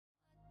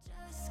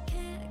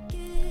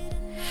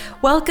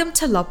Welcome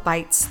to Love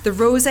Bites, the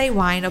rosé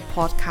wine of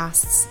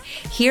podcasts,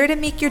 here to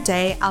make your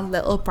day a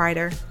little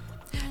brighter.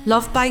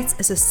 Love Bites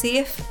is a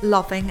safe,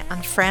 loving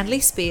and friendly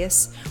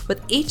space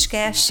with each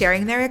guest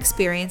sharing their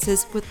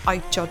experiences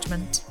without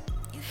judgment.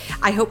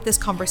 I hope this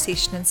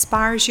conversation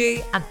inspires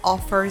you and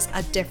offers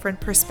a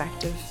different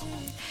perspective.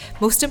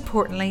 Most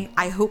importantly,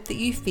 I hope that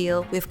you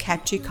feel we've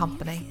kept you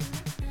company.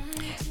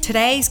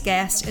 Today's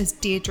guest is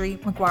Deirdre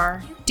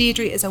Maguire.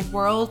 Deirdre is a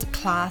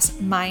world-class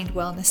mind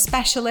wellness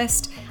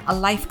specialist, a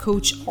life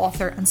coach,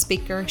 author and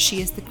speaker. She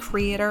is the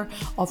creator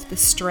of the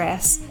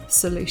Stress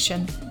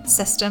Solution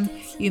System.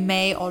 You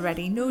may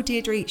already know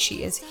Deirdre.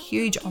 She is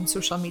huge on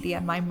social media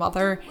and my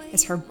mother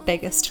is her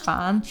biggest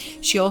fan.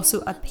 She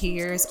also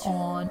appears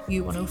on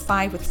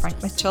U105 with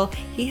Frank Mitchell.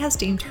 He has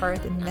deemed her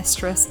the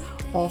mistress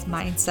of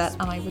mindset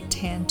and I would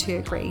tend to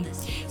agree.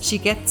 She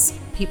gets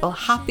people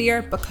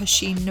happier because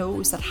she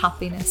knows that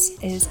happiness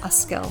is a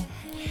skill.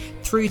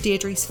 Through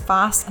Deirdre's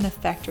fast and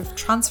effective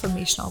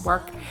transformational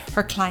work,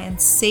 her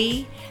clients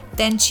see,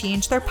 then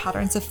change their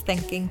patterns of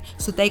thinking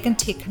so they can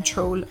take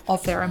control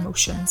of their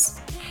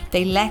emotions.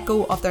 They let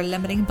go of their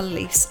limiting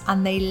beliefs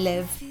and they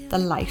live the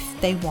life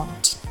they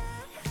want.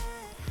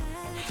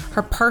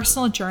 Her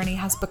personal journey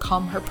has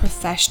become her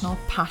professional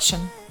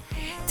passion.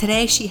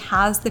 Today she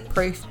has the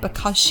proof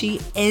because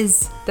she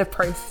is the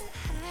proof.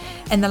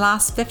 In the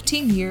last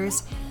 15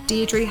 years,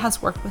 Deirdre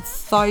has worked with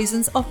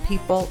thousands of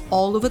people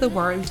all over the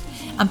world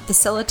and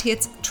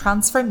facilitates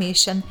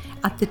transformation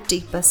at the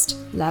deepest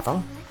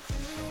level.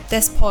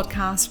 This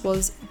podcast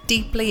was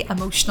deeply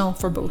emotional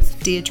for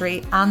both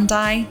Deirdre and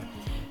I.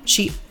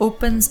 She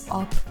opens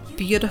up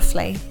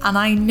beautifully and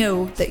I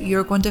know that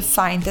you're going to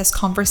find this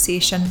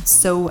conversation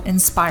so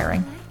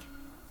inspiring.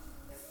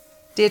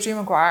 Deirdre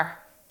Maguire,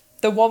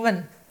 the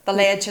woman, the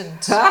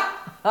legend.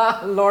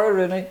 Laura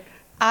Rooney.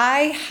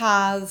 I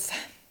have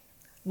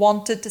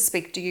wanted to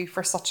speak to you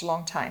for such a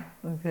long time.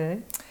 Okay.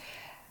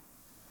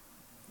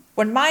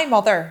 When my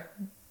mother,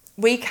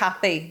 wee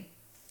Kathy,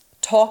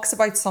 talks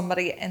about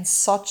somebody in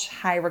such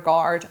high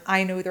regard,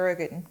 I know they're a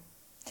good one.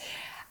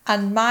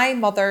 And my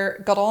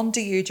mother got on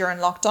to you during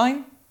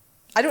lockdown.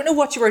 I don't know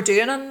what you were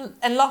doing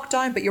in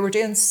lockdown, but you were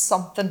doing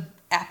something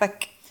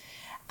epic.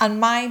 And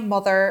my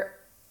mother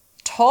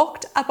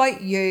talked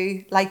about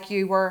you like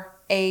you were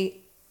a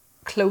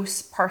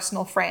close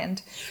personal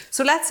friend.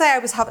 So let's say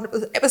it was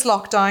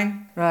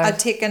lockdown. Right. I'd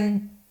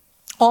taken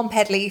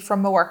unpaid leave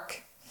from my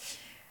work.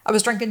 I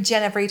was drinking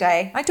gin every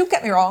day. Now, don't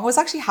get me wrong, I was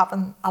actually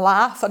having a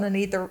laugh and I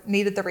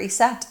needed the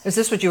reset. Is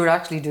this what you were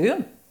actually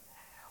doing?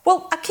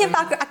 Well, I came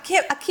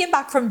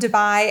back from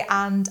Dubai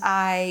and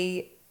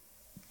I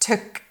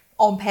took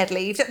unpaid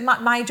leave.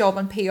 My job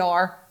in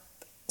PR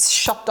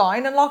shut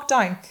down in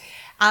lockdown.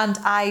 And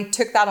I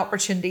took that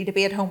opportunity to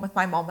be at home with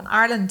my mum in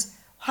Ireland.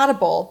 Had a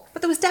ball,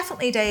 but there was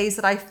definitely days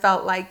that I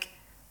felt like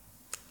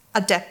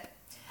a dip.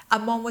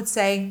 And mum would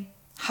say,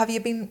 have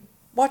you been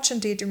watching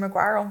Deirdre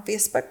Maguire on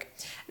Facebook?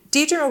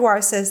 Deirdre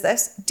Maguire says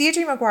this,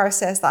 Deirdre Maguire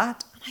says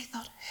that. And I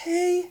thought,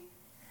 who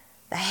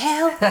the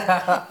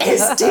hell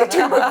is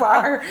Deirdre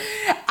Maguire?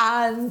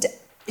 And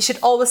she'd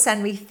always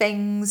send me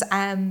things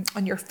on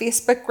your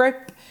Facebook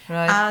group.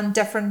 Right. And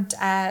different,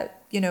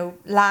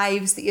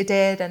 lives that you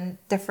did and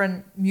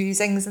different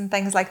musings and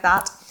things like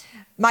that.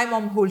 My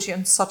mum holds you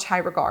in such high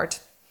regard.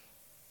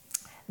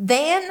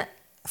 Then,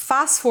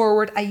 fast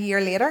forward a year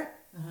later,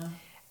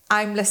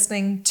 I'm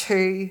listening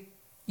to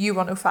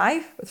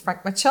U105 with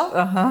Frank Mitchell.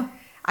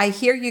 I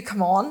hear you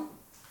come on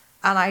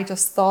and I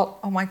just thought,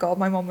 oh my God,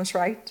 my mum was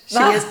right. She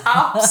is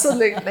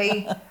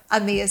absolutely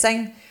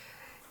amazing.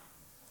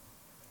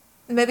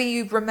 Maybe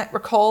you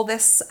recall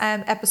this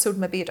episode,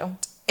 maybe you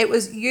don't. It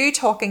was you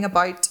talking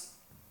about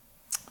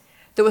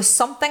there was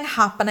something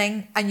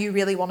happening and you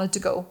really wanted to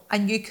go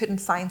and you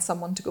couldn't find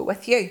someone to go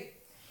with you.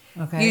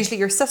 Okay. Usually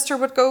your sister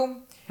would go.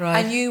 Right.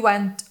 And you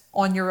went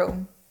on your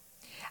own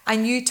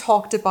and you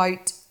talked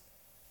about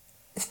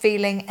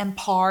feeling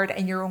empowered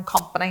in your own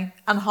company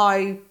and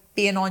how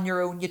being on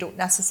your own, you don't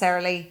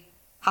necessarily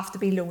have to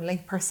be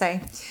lonely per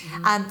se.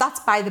 And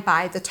that's by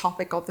the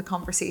topic of the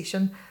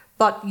conversation.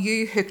 But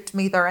you hooked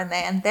me there and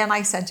then. Then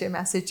I sent you a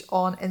message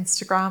on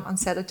Instagram and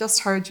said, I just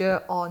heard you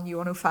on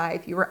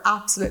U105. You were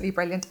absolutely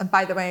brilliant. And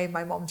by the way,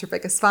 my mum's your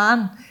biggest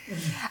fan.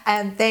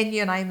 And then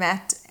you and I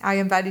met. I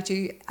invited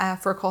you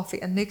for a coffee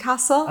in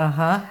Newcastle.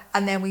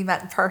 And then we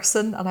met in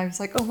person. And I was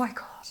like, oh my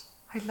God,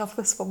 I love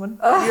this woman.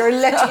 You're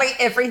literally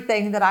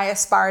everything that I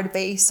aspire to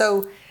be.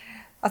 So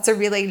that's a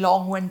really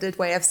long-winded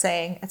way of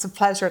saying it's a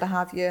pleasure to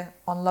have you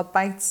on Love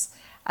Bites.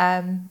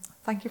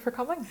 Thank you for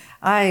coming.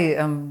 I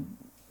am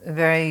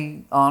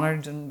very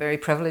honoured and very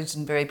privileged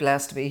and very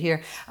blessed to be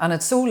here. And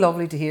it's so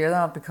lovely to hear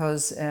that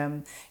because,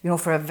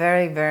 for a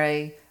very,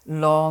 very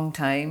long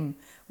time,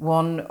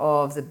 one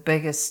of the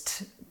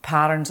biggest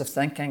patterns of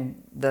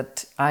thinking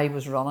that I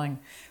was running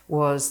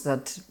was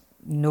that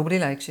nobody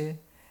likes you.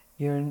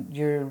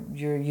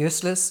 You're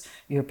useless.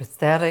 You're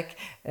pathetic.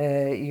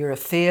 You're a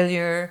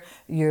failure.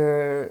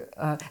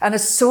 And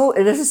this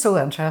is so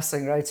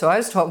interesting, right? So I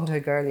was talking to a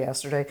girl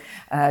yesterday,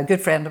 a good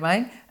friend of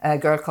mine, a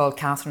girl called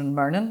Catherine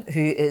Mernon,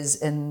 who is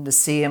in the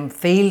same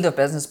field of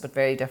business but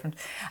very different.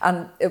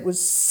 And it was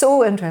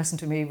so interesting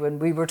to me when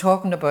we were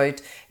talking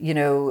about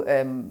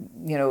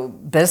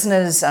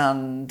business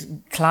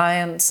and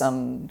clients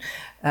and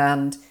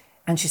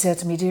she said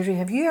to me, Deirdre,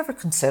 have you ever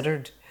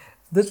considered?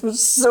 This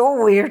was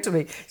so weird to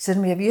me. She said to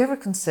me, have you ever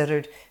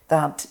considered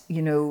that,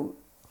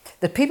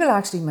 that people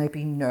actually might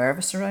be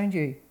nervous around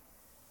you?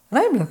 And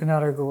I'm looking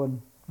at her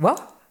going,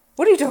 what?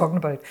 What are you talking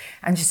about?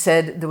 And she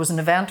said there was an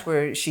event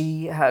where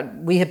we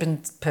had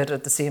been put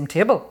at the same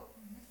table.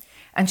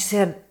 And she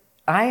said,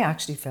 I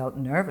actually felt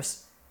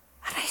nervous.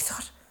 And I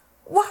thought,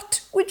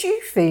 what would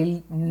you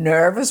feel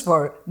nervous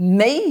for?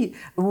 Me,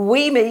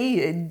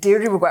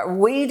 Deirdre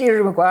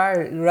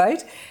Maguire,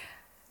 right?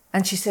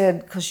 And she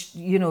said, because,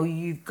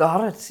 you've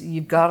got it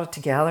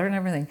together and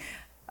everything.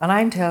 And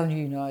I'm telling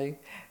you now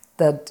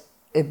that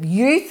if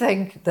you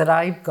think that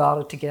I've got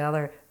it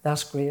together,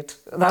 that's great.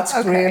 That's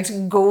okay.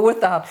 Great. Go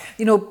with that.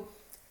 It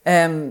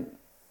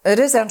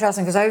is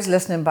interesting because I was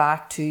listening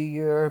back to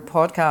your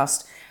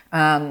podcast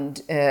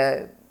and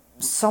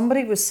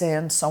somebody was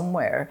saying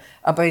somewhere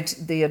about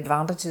the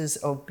advantages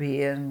of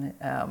doing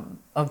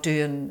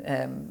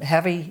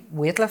heavy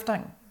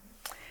weightlifting.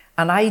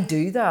 And I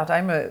do that.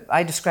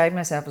 I describe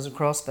myself as a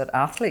CrossFit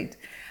athlete.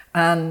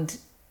 And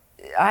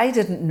I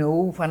didn't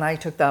know when I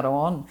took that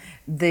on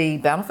the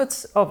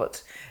benefits of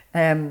it.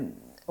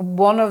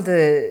 One of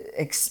the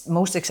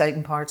most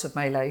exciting parts of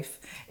my life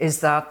is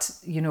that,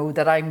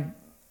 that I'm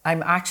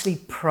actually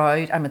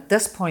proud. I'm at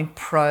this point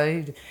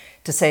proud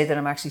to say that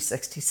I'm actually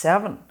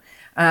 67.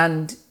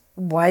 And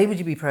why would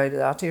you be proud of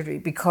that, Deirdre?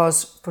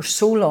 Because for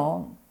so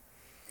long,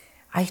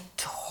 I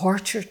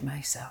tortured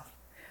myself.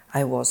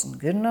 I wasn't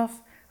good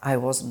enough. I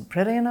wasn't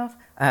pretty enough.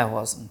 I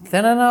wasn't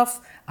thin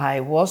enough. I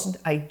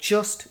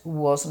just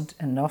wasn't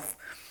enough.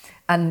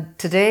 And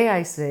today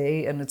I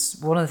say, and it's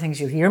one of the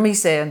things you'll hear me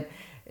saying,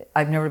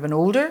 I've never been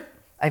older.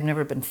 I've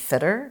never been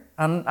fitter.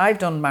 And I've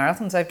done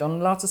marathons. I've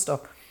done lots of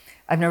stuff.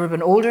 I've never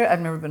been older. I've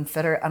never been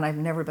fitter. And I've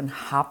never been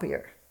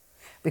happier.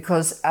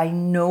 Because I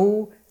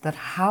know that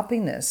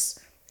happiness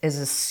is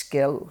a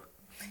skill,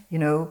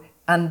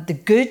 And the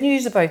good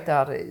news about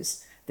that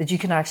is that you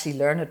can actually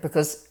learn it,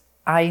 because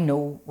I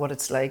know what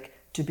it's like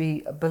to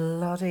be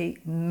bloody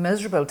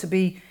miserable,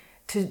 to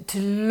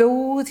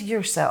loathe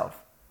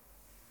yourself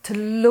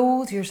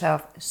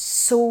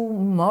so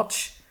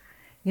much.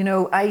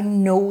 I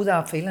know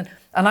that feeling.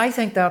 And I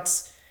think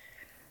that's,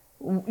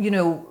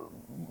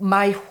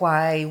 my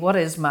why. What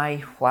is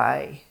my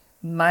why?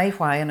 My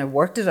why, and I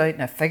worked it out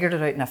and I figured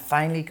it out and I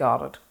finally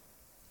got it.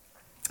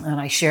 And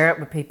I share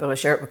it with people, I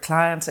share it with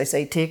clients, I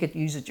say, take it,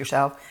 use it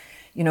yourself,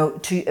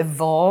 to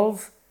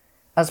evolve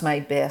as my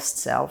best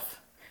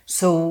self,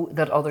 so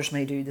that others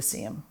may do the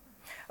same.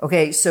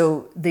 Okay,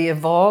 so the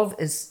evolve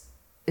is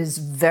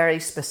very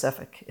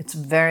specific. It's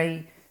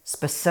very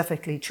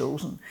specifically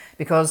chosen,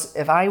 because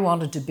if I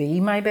wanted to be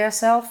my best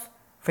self,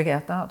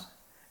 forget that,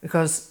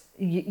 because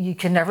you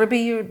can never be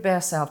your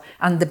best self.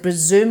 And the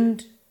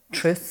presumed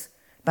truth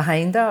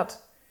behind that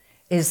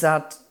is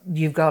that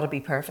you've got to be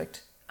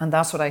perfect. And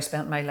that's what I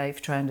spent my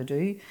life trying to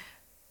do.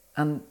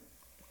 And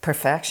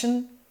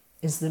perfection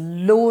is the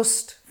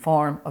lowest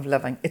form of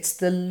living. It's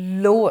the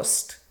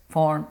lowest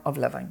form of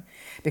living,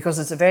 because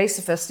it's a very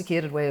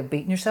sophisticated way of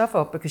beating yourself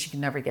up, because you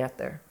can never get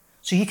there.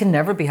 So you can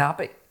never be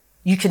happy.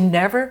 You can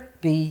never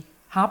be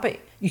happy.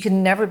 You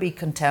can never be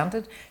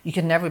contented. You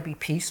can never be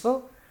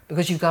peaceful,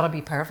 because you've got to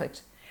be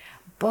perfect.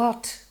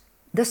 But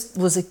this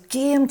was a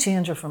game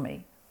changer for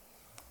me.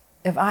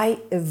 If I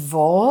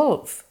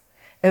evolve,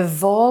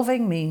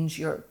 evolving means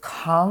you're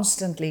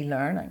constantly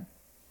learning.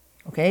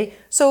 Okay?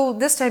 So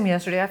this time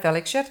yesterday I felt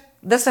like shit.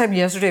 This time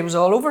yesterday it was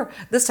all over.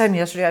 This time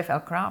yesterday I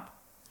felt crap.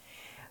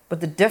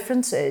 But the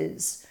difference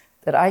is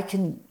that I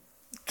can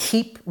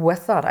keep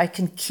with that. I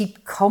can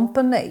keep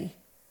company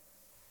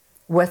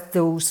with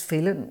those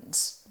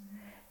feelings,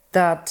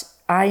 that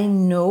I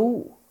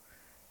know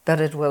that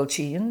it will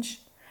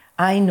change.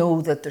 I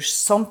know that there's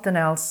something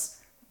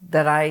else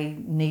that I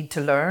need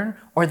to learn,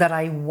 or that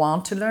I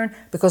want to learn.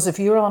 Because if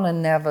you're on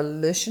an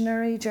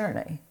evolutionary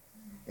journey,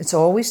 it's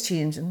always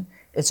changing,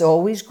 it's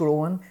always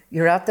growing.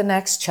 You're at the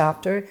next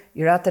chapter,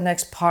 you're at the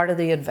next part of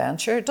the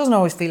adventure. It doesn't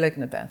always feel like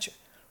an adventure.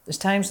 There's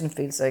times when it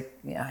feels like,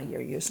 yeah,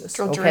 you're useless.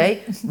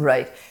 Okay,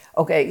 right.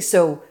 Okay,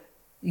 so,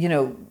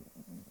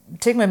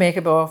 take my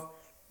makeup off,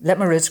 let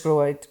my roots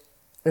grow out.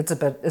 It's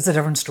a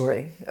different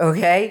story.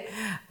 Okay,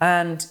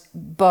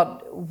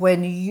 but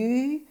when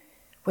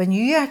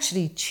you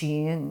actually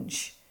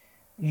change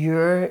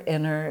your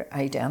inner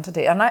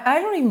identity, and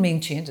I don't even mean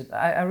change it.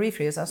 I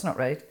rephrase. That's not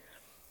right.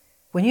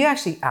 When you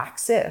actually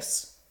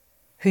access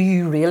who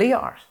you really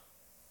are,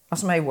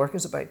 that's what my work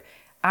is about.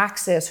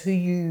 Access who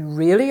you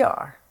really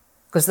are.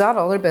 Because that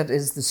other bit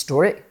is the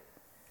story.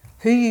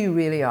 Who you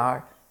really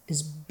are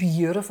is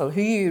beautiful.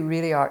 Who you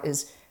really are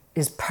is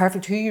is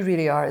perfect. Who you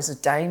really are is a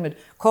diamond.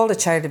 Call it a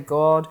child of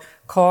God,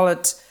 call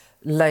it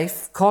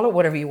life, call it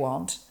whatever you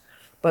want.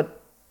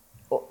 But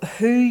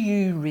who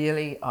you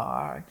really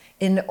are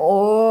in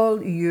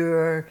all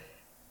your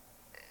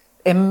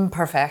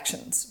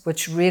imperfections,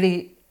 which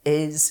really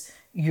is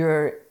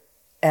your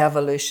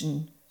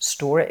evolution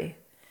story,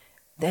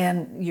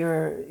 then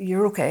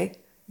you're okay.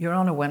 You're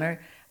on a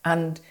winner.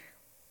 And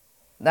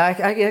I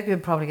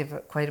could probably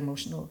get quite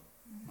emotional,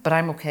 but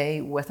I'm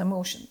okay with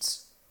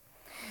emotions.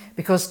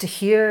 Because to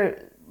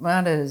hear,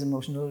 well, it is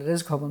emotional, it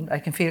is coming, I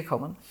can feel it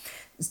coming.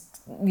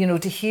 You know,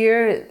 to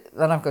hear,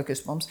 and I've got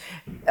goosebumps,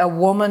 a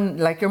woman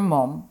like your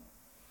mum,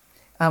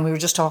 and we were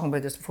just talking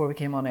about this before we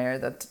came on air,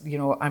 that, you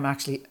know, I'm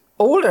actually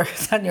older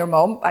than your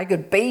mum. I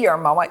could be your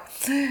mum.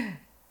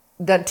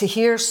 That to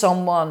hear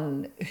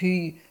someone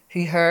who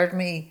heard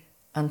me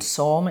and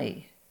saw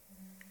me,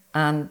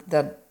 and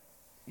that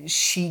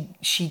she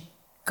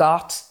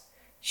got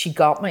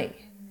me,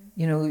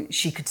 you know,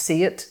 she could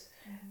see it.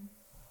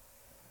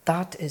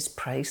 That is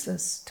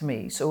priceless to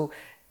me. So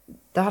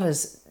that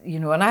is, you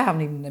know, and I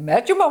haven't even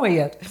met your mummy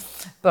yet,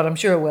 but I'm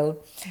sure I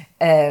will.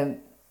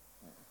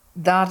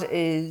 That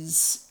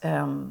is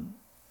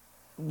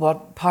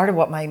what part of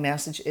what my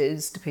message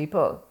is to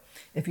people.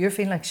 If you're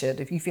feeling like shit,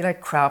 if you feel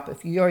like crap,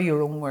 if you're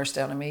your own worst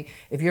enemy,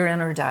 if your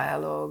inner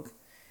dialogue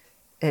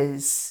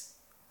is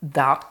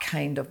that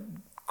kind of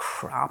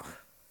crap,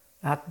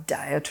 that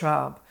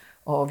diatribe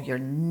of you're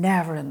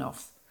never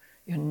enough,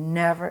 you're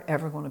never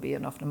ever going to be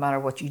enough, no matter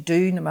what you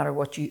do, no matter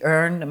what you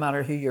earn, no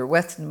matter who you're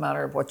with, no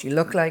matter what you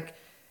look like,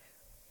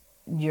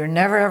 you're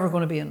never ever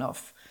going to be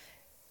enough.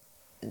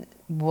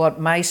 What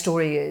my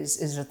story is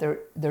that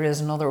there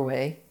is another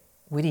way.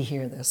 Wait till you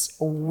hear this.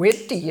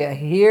 Wait till you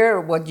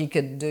hear what you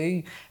can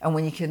do and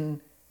when you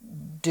can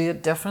do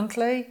it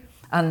differently.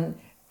 And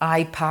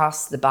I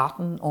pass the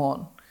baton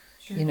on.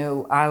 Sure. You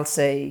know, I'll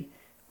say,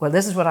 well,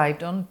 this is what I've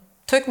done.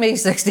 Took me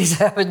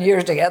 67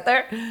 years to get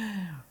there.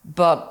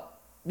 But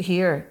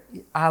here,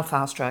 I'll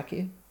fast track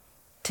you.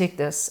 Take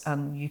this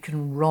and you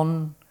can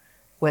run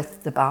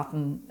with the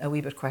baton a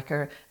wee bit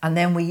quicker. And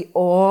then we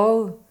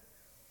all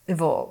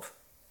evolve.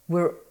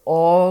 We're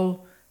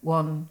all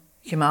one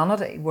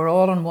humanity. We're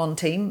all on one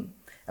team.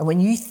 And when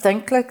you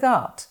think like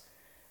that,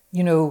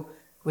 you know,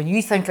 when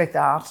you think like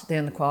that,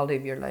 then the quality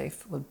of your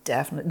life will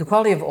definitely, the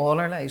quality of all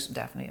our lives will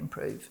definitely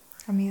improve.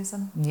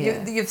 Amazing.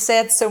 Yeah. You've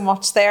said so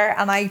much there,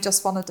 and I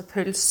just wanted to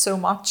pull so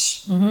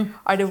much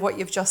out of what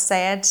you've just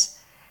said.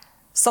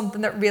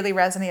 Something that really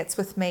resonates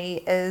with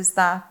me is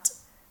that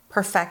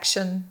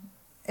perfection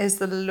is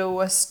the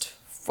lowest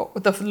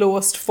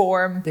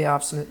form. The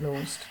absolute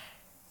lowest.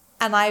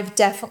 And I've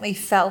definitely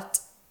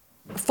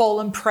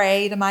fallen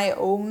prey to my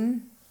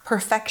own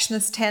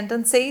perfectionist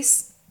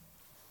tendencies.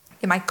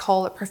 You might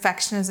call it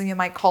perfectionism, you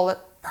might call it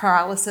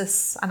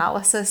paralysis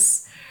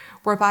analysis,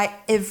 whereby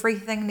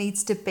everything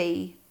needs to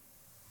be,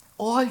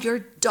 all your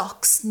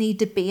ducks need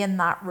to be in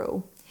that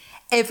row.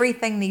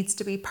 Everything needs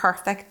to be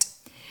perfect.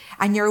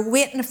 And you're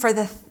waiting for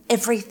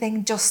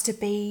everything just to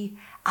be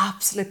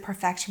absolute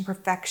perfection.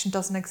 Perfection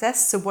doesn't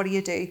exist. So what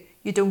do?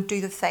 You don't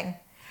do the thing.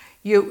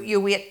 You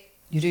wait.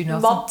 You do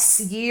nothing. Months,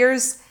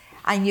 years,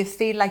 and you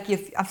feel like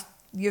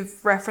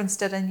you've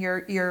referenced it in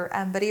your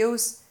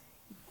videos.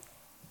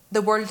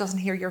 The world doesn't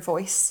hear your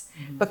voice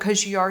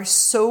because you are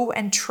so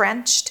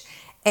entrenched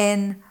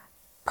in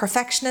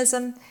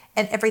perfectionism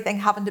and everything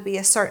having to be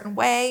a certain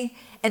way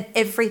and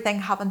everything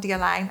having to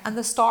align, and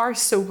the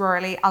stars so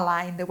rarely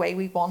align the way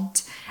we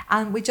want,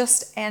 and we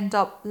just end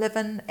up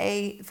living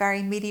a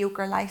very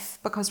mediocre life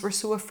because we're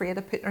so afraid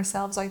of putting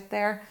ourselves out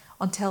there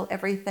until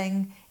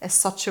everything is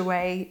such a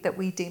way that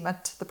we deem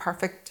it the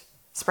perfect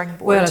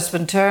springboard. Well, it's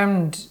been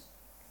termed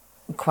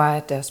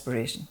quiet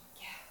desperation.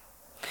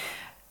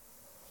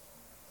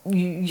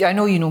 Yeah. I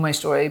know you know my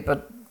story,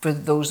 but for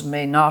those who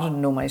may not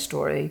know my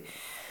story,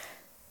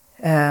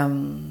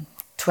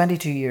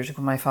 22 years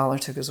ago my father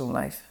took his own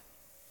life.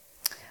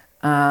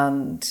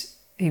 And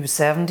he was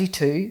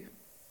 72.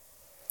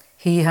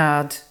 He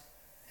had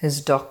his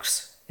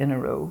ducks in a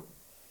row.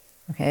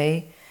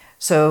 Okay,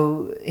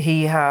 so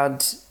he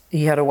had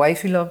a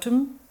wife who loved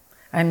him.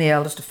 I'm the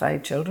eldest of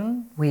 5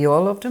 children. We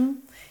all loved him.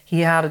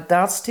 He had, at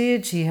that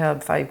stage, he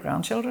had 5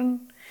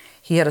 grandchildren.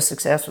 He had a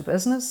successful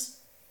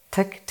business.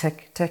 Tick,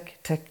 tick, tick,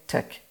 tick,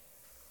 tick.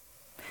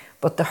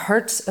 But the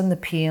hurts and the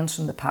pains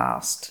from the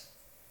past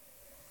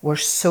were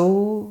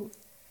so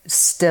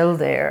still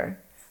there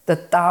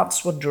that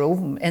that's what drove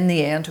him in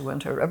the end to go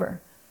into a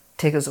river,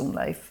 take his own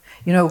life.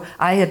 You know,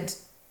 I had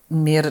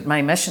made it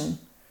my mission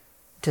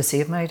to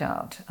save my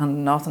dad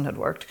and nothing had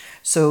worked.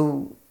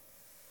 So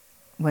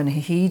when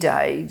he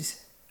died,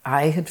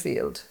 I had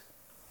failed.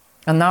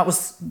 And that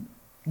was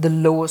the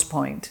lowest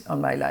point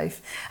on my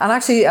life. And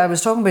actually, I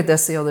was talking about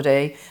this the other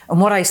day, and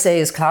what I say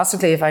is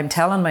classically, if I'm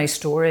telling my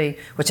story,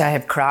 which I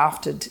have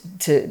crafted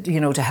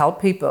to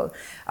help people,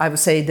 I would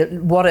say that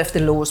what if the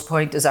lowest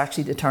point is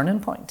actually the turning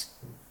point?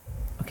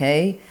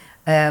 Okay?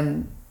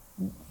 And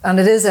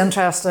it is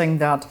interesting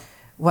that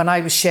when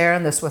I was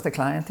sharing this with a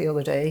client the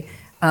other day,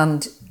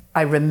 and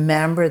I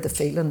remember the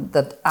feeling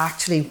that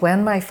actually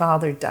when my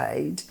father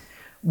died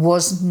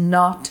was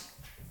not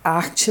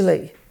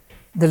actually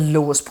the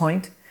lowest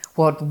point.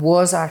 What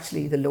was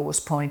actually the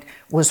lowest point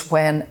was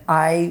when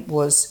I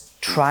was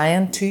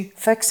trying to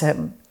fix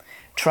him.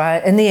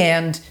 In the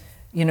end,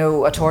 you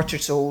know, a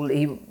tortured soul,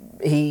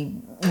 he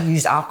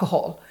used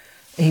alcohol.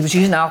 He was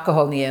using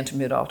alcohol in the end to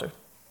mute alter.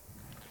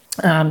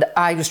 And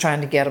I was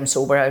trying to get him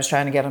sober. I was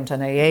trying to get him to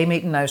an AA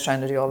meeting. I was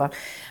trying to do all that.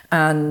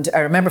 And I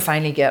remember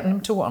finally getting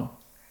him to one.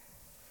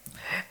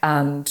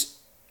 And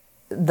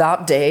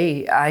that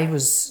day, I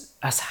was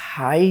as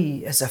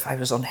high as if I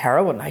was on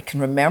heroin. I can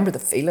remember the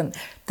feeling,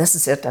 this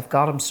is it, I've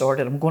got him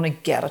sorted. I'm going to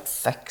get it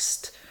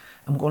fixed.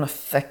 I'm going to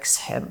fix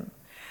him.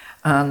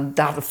 And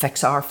that'll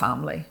fix our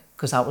family,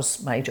 because that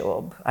was my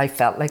job. I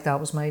felt like that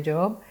was my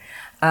job.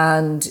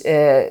 And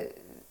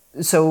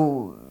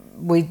so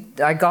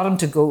I got him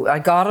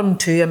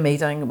to a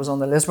meeting. It was on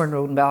the Lisburn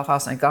Road in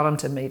Belfast, and I got him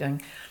to a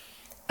meeting.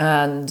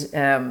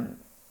 And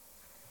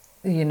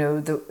you know,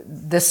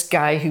 this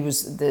guy who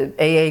was the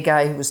AA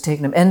guy who was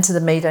taking him into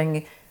the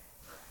meeting,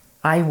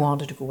 I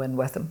wanted to go in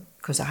with him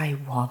because I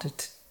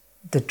wanted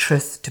the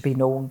truth to be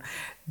known.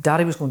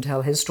 Daddy was going to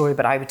tell his story,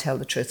 but I would tell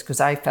the truth because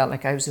I felt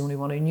like I was the only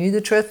one who knew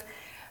the truth.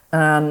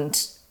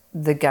 And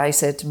the guy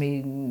said to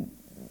me,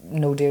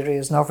 no, Deirdre,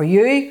 it's not for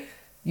you.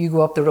 You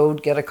go up the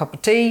road, get a cup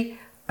of tea,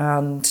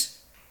 and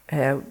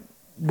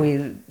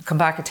we'll come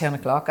back at 10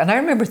 o'clock. And I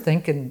remember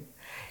thinking,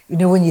 you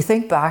know, when you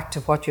think back to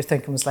what you're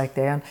thinking was like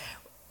then,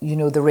 you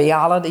know, the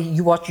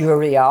reality, what your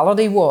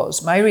reality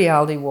was. My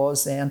reality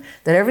was then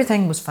that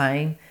everything was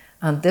fine,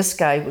 and this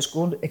guy was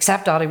going to,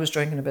 except Daddy was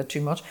drinking a bit too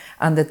much,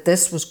 and that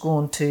this was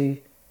going to,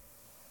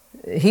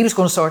 he was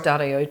going to sort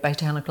Daddy out by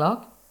 10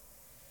 o'clock.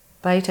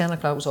 By 10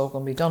 o'clock it was all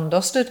going to be done and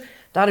dusted.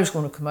 Daddy was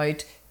going to come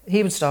out,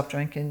 he would stop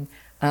drinking,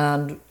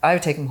 and I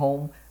would take him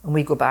home, and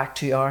we'd go back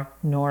to our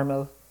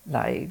normal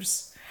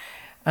lives.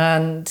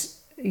 And,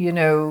 you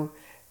know,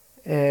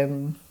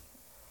 I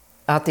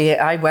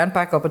went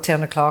back up at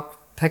 10 o'clock,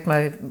 picked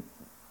my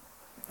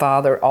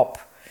father up.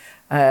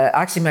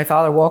 Actually, my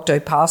father walked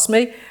out past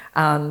me,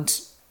 and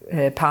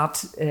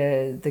Pat,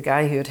 the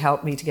guy who had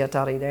helped me to get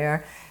Daddy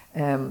there,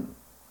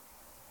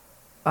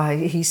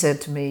 he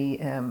said to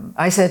me,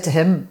 I said to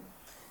him,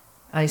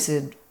 I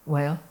said,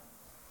 well,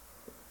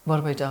 what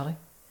about Daddy?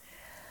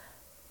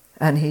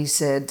 And he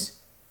said,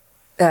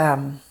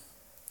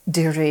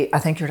 Deirdre, I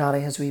think your Daddy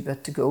has a wee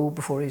bit to go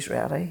before he's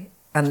ready.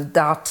 And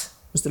that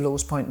was the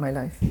lowest point in my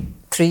life.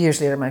 3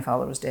 years later, my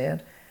father was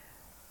dead.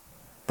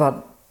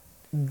 But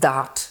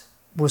that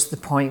was the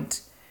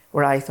point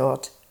where I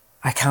thought,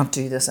 I can't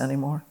do this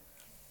anymore.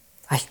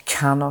 I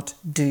cannot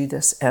do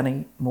this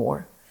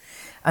anymore.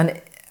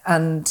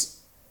 And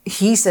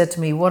he said to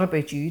me, what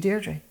about you,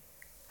 Deirdre?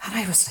 And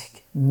I was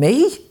like,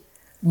 me?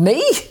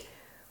 Me?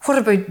 What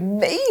about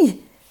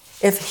me?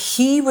 If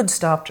he would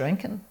stop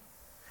drinking,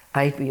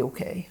 I'd be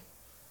okay.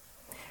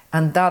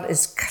 And that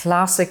is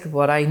classic,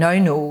 what I now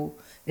know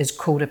is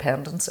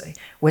codependency,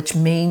 which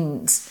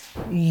means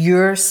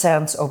your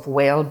sense of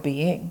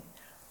well-being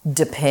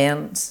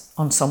depends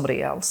on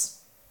somebody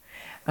else.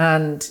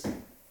 And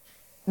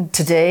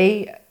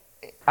today,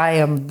 I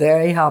am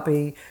very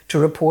happy to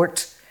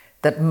report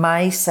that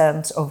my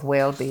sense of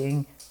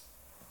well-being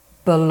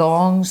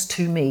belongs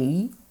to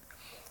me,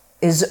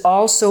 is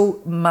also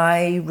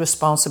my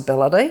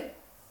responsibility.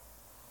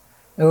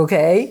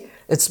 Okay?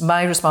 It's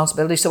my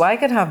responsibility. So I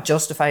could have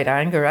justified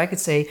anger. I could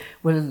say,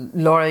 well,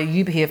 Laura,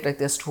 you behaved like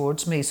this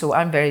towards me, so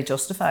I'm very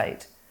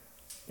justified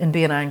in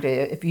being angry.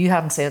 If you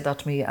hadn't said that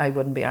to me, I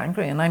wouldn't be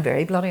angry. And I'm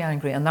very bloody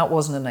angry. And that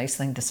wasn't a nice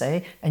thing to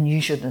say. And you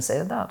shouldn't have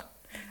said that.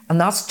 And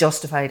that's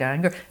justified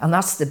anger. And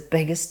that's the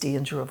biggest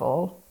danger of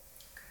all.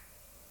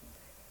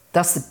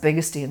 That's the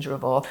biggest danger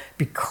of all,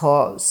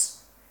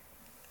 because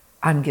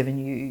I'm giving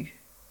you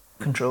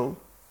control.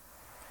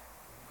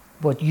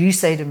 What you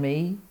say to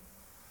me,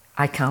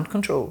 I can't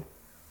control.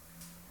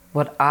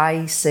 What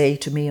I say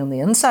to me on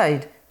the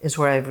inside is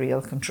where I have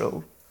real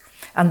control.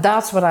 And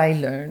that's what I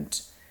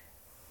learned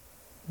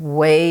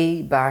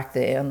way back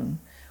then,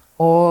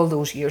 all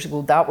those years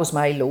ago. That was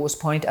my lowest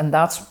point, and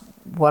that's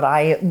what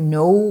I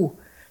know.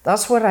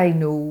 That's what I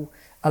know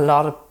a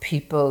lot of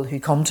people who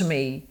come to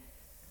me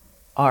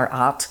are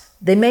at.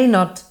 They may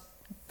not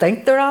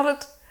think they're at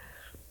it.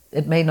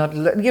 It may not,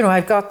 you know,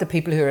 I've got the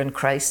people who are in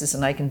crisis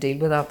and I can deal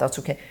with that, that's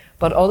okay.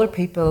 But other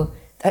people,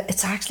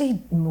 it's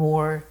actually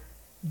more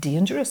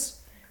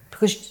dangerous,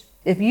 because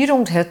if you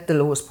don't hit the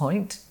lowest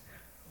point,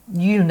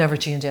 you'll never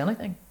change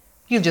anything.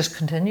 You'll just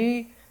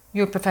continue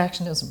your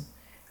perfectionism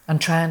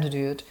and trying to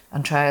do it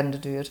and trying to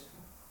do it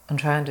and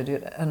trying to do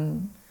it,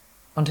 and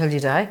until you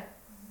die,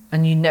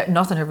 and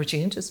nothing ever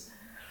changes.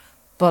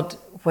 But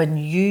when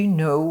you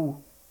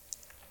know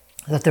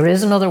that there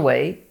is another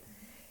way,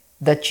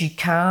 that you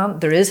can,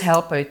 there is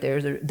help out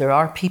there. There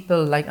are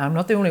people like, I'm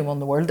not the only one in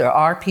the world, there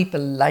are people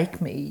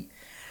like me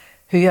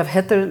who have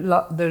hit their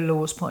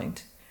lowest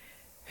point,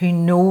 who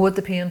know what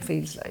the pain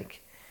feels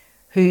like,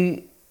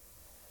 who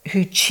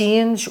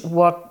change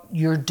what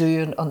you're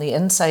doing on the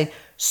inside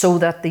so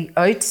that the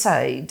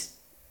outside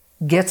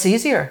gets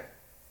easier.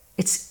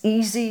 It's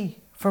easy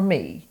for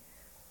me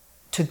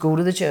to go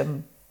to the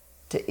gym,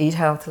 to eat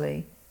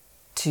healthily,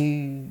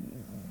 to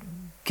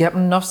get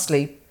enough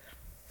sleep,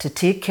 to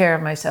take care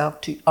of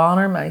myself, to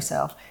honour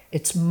myself.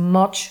 It's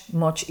much,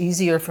 much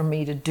easier for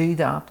me to do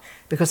that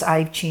because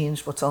I've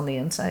changed what's on the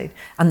inside.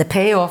 And the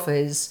payoff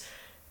is,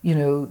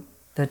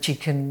 that you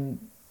can,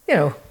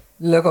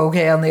 look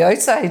okay on the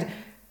outside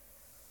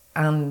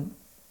and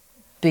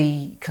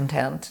be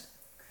content.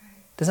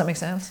 Does that make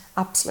sense?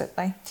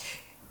 Absolutely.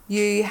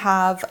 You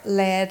have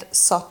led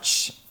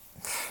such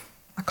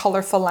a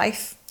colourful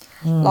life,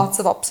 lots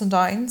of ups and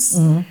downs.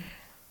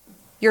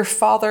 Your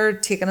father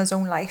taking his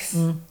own life.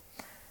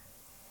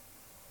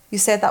 You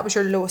said that was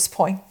your lowest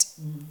point.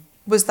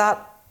 Was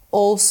that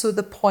also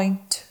the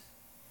point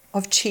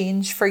of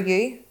change for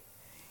you?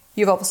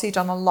 You've obviously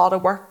done a lot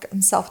of work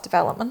in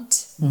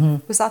self-development.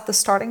 Was that the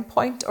starting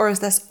point, or has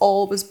this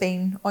always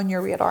been on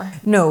your radar?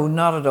 No,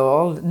 not at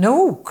all.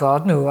 No,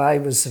 God, no. I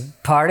was a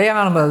party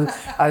animal.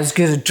 I was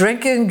good at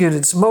drinking, good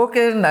at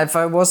smoking. If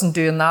I wasn't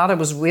doing that, I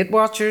was Weight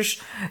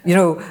Watchers.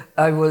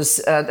 I was,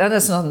 and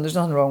there's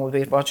nothing wrong with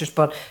Weight Watchers,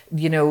 but,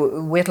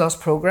 weight loss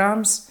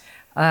programs.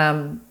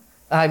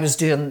 I was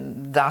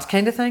doing that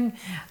kind of thing.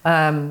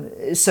 No,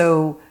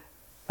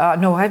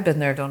 I've been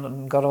there, done it,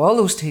 and got all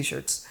those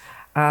T-shirts.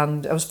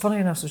 And it was funny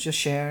enough, I was just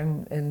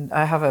sharing, and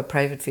I have a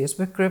private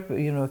Facebook group,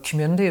 a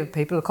community of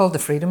people called the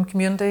Freedom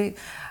Community.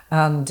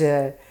 And,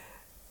 I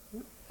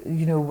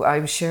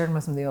was sharing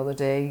with them the other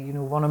day,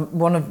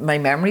 one of my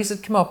memories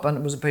had come up, and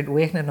it was about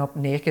waking up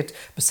naked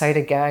beside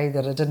a guy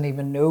that I didn't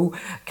even know,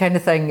 kind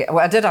of thing. Well,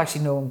 I did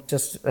actually know him,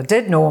 I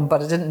did know him,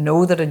 but I didn't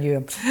know that I knew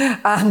him.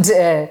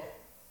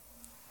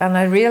 And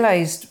I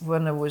realised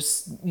when I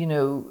was,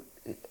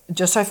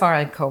 just how far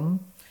I'd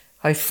come,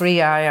 how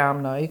free I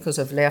am now, because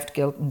I've left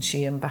guilt and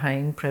shame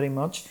behind pretty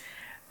much.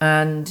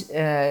 And,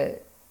 I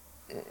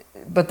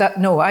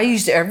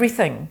used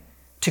everything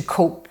to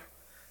cope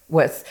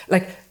with.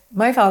 Like,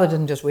 my father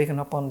didn't just wake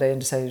up one day and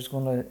decide he was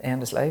going to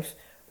end his life.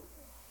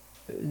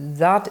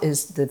 That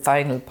is the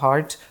final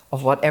part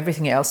of what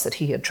everything else that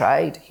he had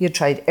tried. He had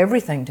tried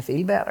everything to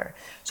feel better.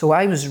 So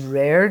I was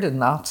reared in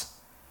that.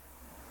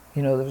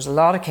 There was a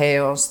lot of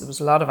chaos, there was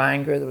a lot of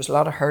anger, there was a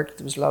lot of hurt,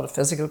 there was a lot of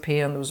physical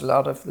pain, there was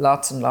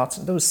lots and lots,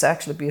 there was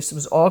sexual abuse, there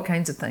was all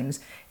kinds of things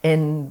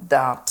in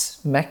that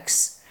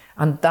mix.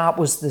 And that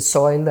was the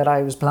soil that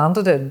I was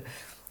planted in.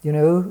 If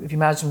you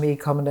imagine me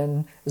coming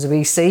in as a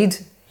wee seed,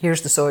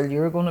 here's the soil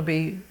you're going to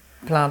be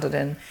planted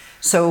in.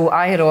 So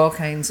I had all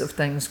kinds of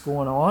things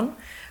going on.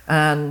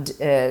 And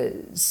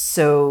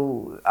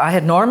so I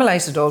had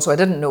normalised it all, so I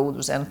didn't know there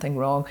was anything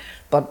wrong.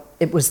 But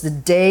it was the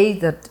day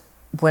that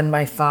when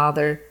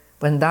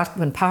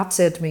Pat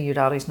said to me, your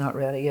daddy's not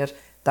ready yet,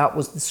 that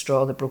was the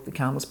straw that broke the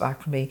camel's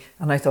back for me.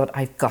 And I thought,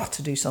 I've got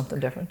to do something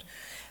different.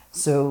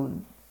 So,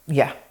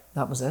 yeah,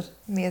 that was it.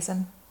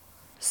 Amazing.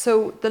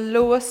 So the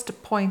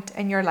lowest point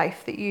in your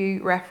life that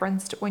you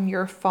referenced when you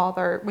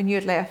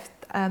had left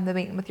the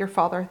meeting with your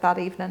father that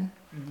evening,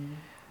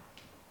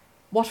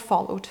 what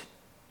followed?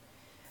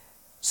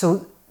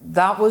 So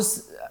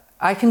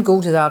I can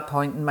go to that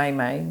point in my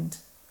mind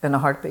in a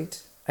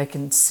heartbeat. I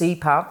can see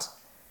Pat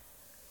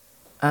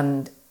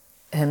and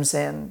him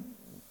saying,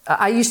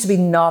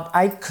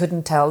 I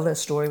couldn't tell the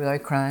story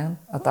without crying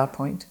at that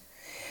point.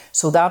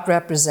 So that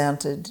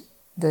represented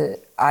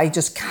I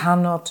just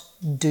cannot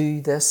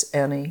do this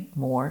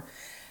anymore.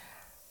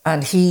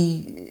 And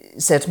he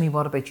said to me,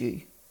 what about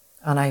you?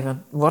 And I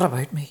went, what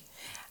about me?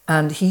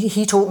 And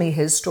he told me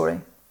his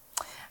story.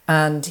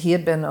 And he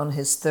had been on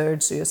his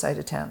third suicide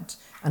attempt.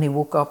 And he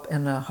woke up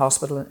in a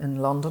hospital in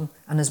London,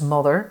 and his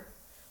mother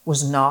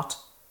was not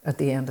at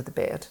the end of the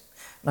bed.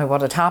 Now,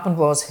 what had happened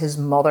was his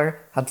mother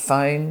had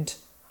found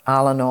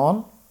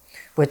Al-Anon,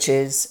 which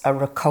is a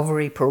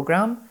recovery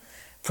program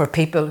for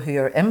people who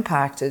are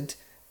impacted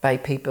by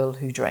people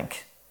who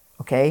drink.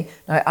 Okay?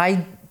 Now,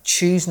 I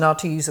choose not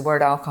to use the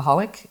word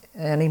alcoholic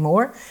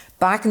anymore.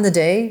 Back in the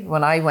day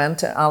when I went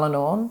to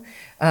Al-Anon,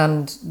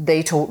 and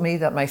they told me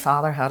that my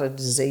father had a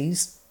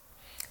disease,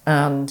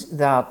 and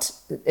that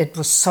it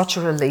was such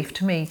a relief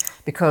to me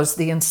because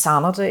the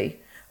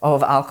insanity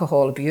of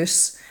alcohol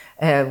abuse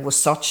was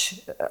such,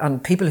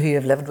 and people who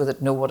have lived with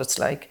it know what it's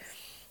like,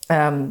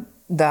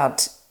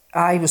 that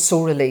I was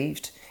so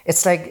relieved.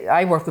 It's like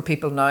I work with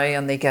people now,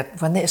 and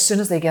as soon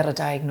as they get a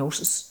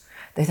diagnosis,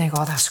 they think,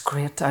 oh, that's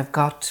great, I've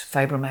got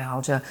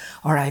fibromyalgia,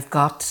 or I've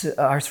got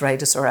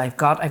arthritis, or I've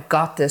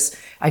got this,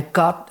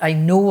 I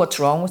know what's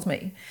wrong with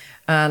me.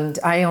 And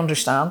I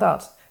understand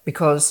that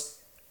because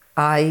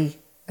I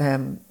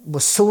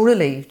was so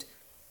relieved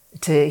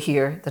to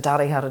hear that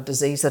Daddy had a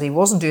disease, that he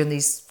wasn't doing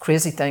these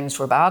crazy things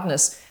for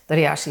badness, that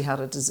he actually had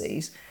a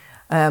disease.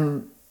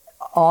 On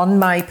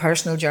my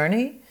personal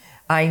journey,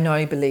 I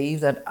now believe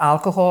that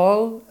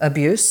alcohol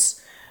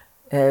abuse,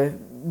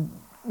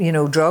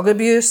 drug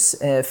abuse,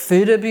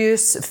 food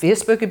abuse,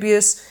 Facebook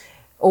abuse,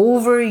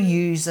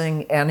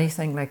 overusing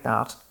anything like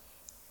that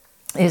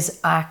is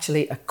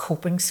actually a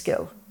coping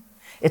skill.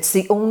 It's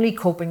the only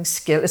coping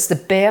skill. It's the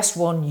best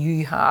one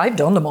you have. I've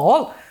done them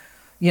all.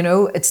 You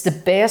know, it's the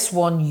best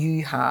one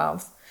you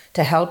have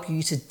to help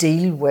you to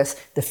deal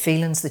with the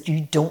feelings that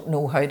you don't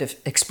know how to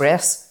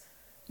express.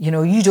 You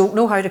know, you don't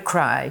know how to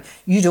cry.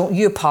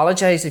 You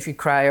apologize if you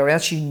cry, or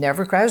else you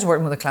never cry. I was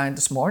working with a client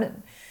this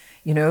morning,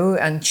 you know,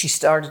 and she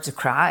started to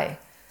cry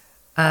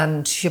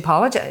and she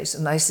apologized.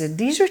 And I said,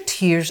 these are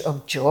tears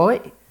of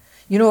joy.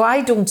 You know,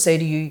 I don't say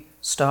to you,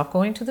 stop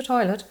going to the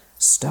toilet,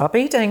 stop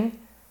eating.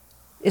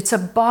 It's a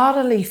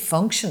bodily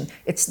function.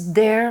 It's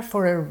there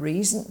for a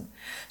reason.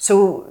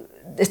 So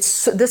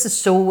this is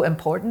so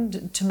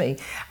important to me.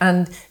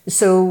 And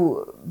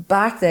so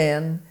back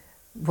then,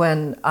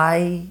 when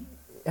I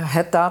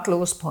hit that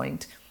lowest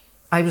point,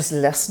 I was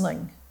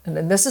listening.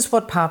 And this is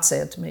what Pat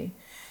said to me.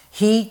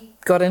 He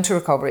got into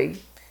recovery.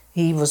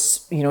 He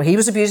was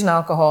abusing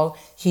alcohol.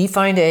 He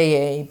found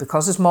AA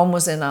because his mum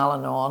was in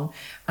Al-Anon,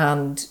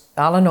 and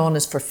Al-Anon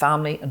is for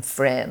family and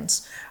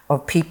friends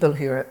of people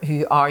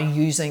who are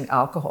using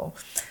alcohol.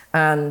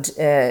 And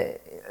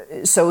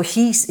so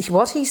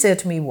what he said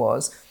to me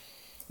was,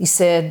 he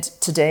said,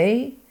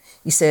 today,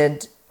 he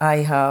said, I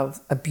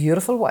have a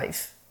beautiful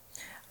wife.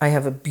 I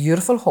have a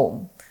beautiful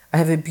home. I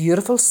have a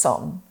beautiful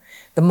son.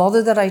 The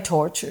mother that I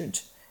tortured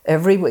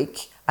every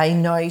week, I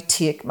now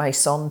take my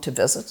son to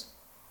visit.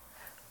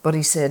 But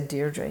he said,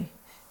 Deirdre,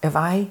 if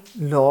I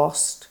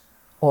lost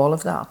all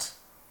of that,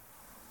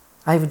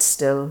 I would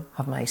still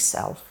have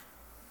myself.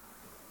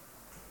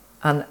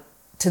 And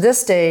to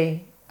this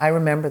day, I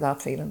remember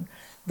that feeling.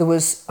 There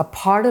was a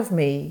part of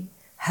me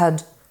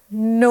had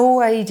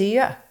no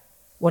idea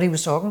what he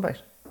was talking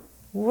about.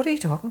 What are you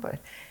talking about?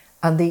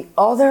 And the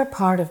other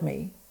part of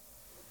me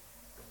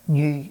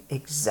knew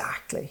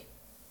exactly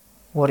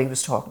what he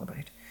was talking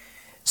about.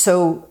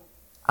 So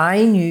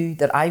I knew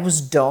that I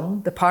was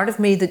done. The part of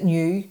me that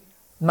knew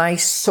my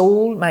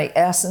soul, my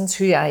essence,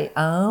 who I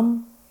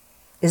am,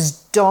 is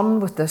done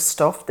with this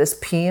stuff, this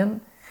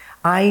pain.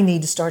 I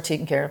need to start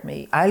taking care of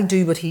me. I'll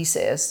do what he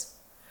says.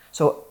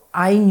 So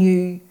I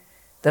knew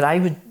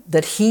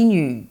that he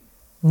knew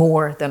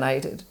more than I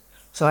did.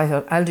 So I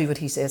thought, I'll do what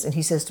he says. And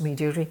he says to me,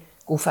 Deirdre,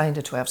 go find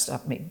a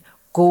 12-step meeting.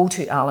 Go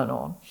to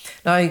Al-Anon.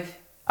 Now,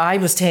 I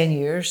was 10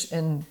 years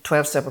in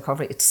 12-step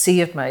recovery. It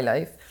saved my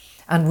life.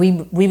 And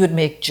we would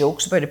make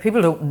jokes about it.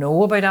 People don't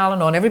know about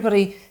Al-Anon.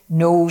 Everybody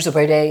knows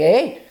about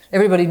AA.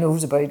 Everybody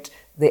knows about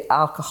the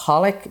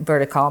alcoholic,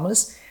 inverted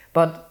commas.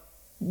 But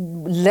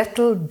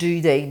little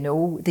do they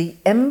know the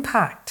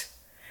impact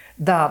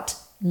that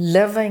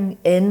living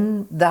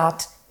in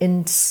that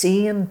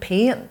insane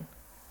pain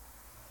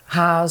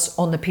has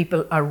on the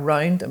people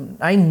around them.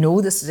 I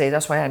know this today.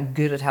 That's why I'm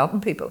good at helping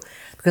people,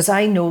 because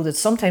I know that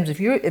sometimes if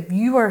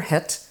you are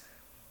hit,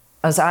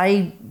 as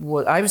I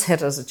was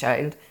hit as a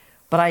child,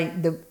 but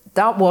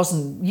that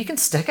wasn't. You can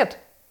stick it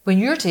when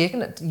you're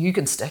taking it. You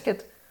can stick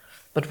it,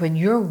 but when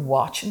you're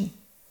watching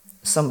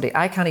somebody,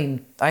 I can't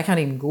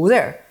even go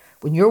there.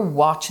 When you're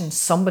watching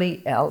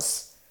somebody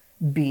else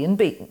being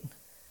beaten,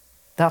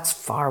 that's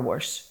far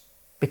worse,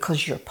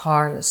 because you're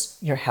powerless,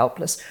 you're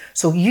helpless.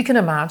 So you can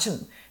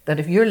imagine that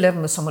if you're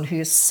living with someone who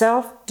is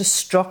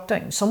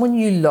self-destructing, someone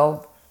you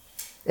love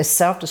is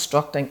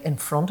self-destructing in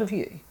front of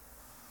you,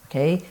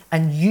 okay,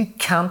 and you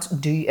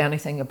can't do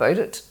anything about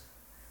it,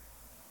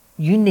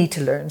 you need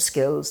to learn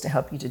skills to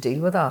help you to deal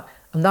with that.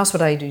 And that's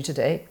what I do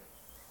today.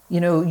 You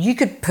know, you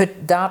could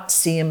put that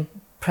same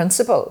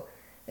principle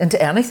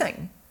into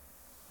anything.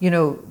 You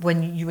know,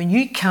 when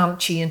you can't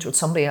change what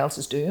somebody else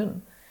is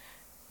doing,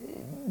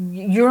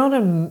 you're on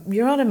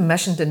a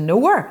mission to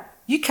nowhere.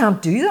 You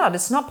can't do that.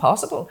 It's not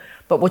possible.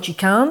 But what you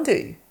can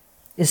do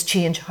is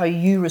change how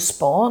you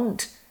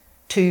respond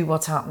to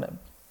what's happening.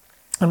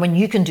 And when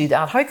you can do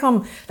that, how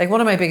come, like,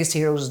 one of my biggest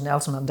heroes is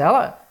Nelson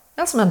Mandela.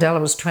 Nelson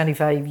Mandela was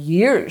 25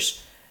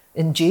 years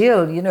in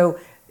jail. You know,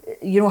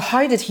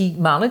 how did he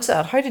manage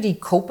that? How did he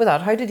cope with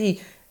that? How did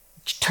he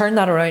turn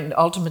that around and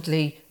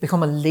ultimately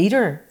become a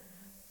leader?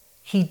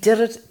 He did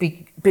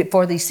it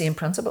for these same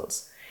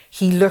principles.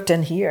 He looked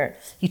in here.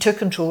 He took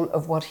control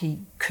of what he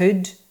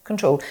could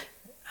control.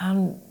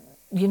 And,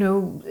 you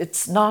know,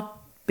 it's not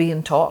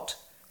being taught.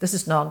 This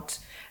is not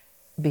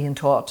being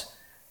taught.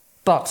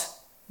 But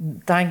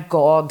thank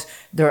God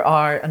there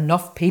are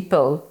enough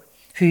people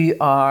who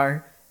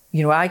are,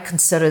 you know, I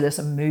consider this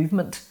a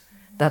movement,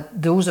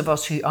 that those of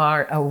us who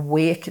are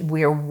awake,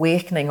 we are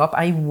wakening up.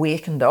 I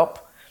wakened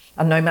up.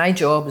 And now my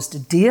job is to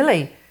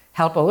daily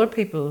help other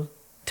people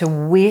to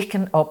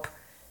waken up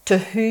to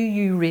who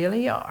you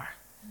really are.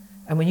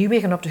 And when you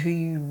waken up to who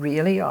you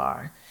really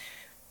are,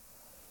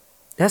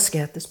 let's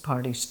get this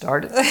party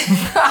started.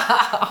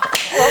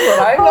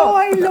 I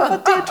love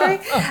it, Deirdre.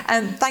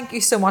 And thank you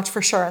so much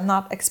for sharing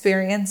that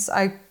experience.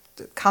 I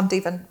can't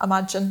even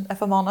imagine,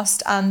 if I'm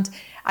honest. And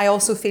I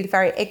also feel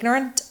very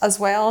ignorant as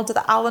well to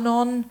the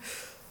Al-Anon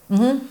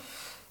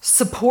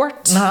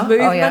support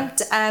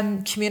movement,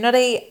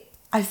 community.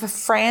 I have a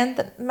friend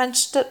that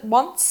mentioned it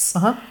once,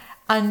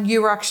 and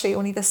you were actually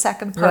only the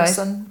second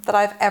person that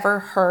I've ever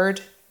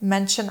heard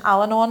mention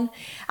Al-Anon.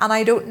 And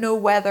I don't know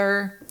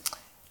whether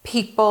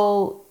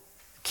people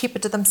keep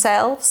it to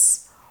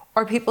themselves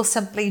or people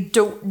simply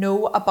don't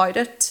know about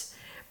it.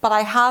 But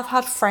I have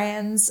had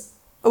friends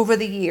over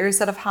the years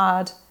that have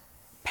had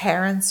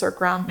parents or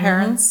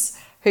grandparents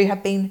who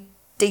have been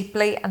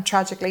deeply and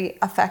tragically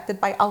affected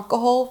by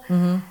alcohol.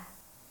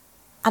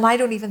 And I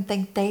don't even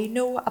think they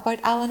know about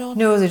Al-Anon.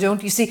 No, they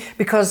don't. You see,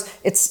 because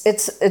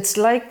it's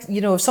like, you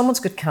know, if someone's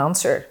got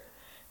cancer,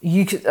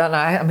 you could, and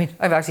I mean,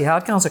 I've actually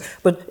had cancer,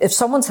 but if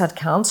someone's had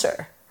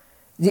cancer,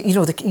 you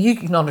know, you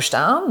can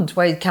understand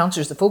why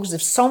cancer is the focus.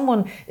 If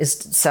someone is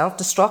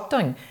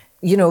self-destructing,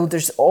 you know,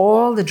 there's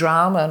all the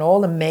drama and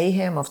all the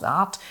mayhem of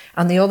that,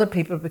 and the other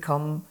people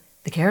become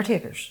the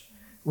caretakers.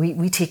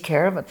 We take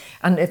care of it.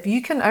 And if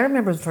you can, I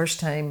remember the first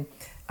time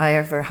I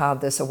ever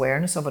had this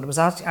awareness of it. It was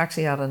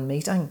actually at a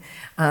meeting,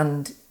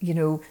 and you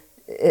know,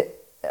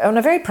 on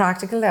a very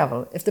practical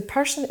level, if the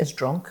person is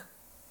drunk,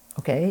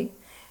 okay,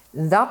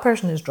 that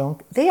person is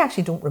drunk, they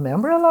actually don't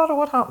remember a lot of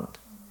what happened.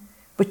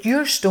 But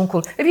you're stone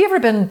cold. Have you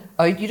ever been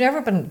out? You've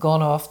ever been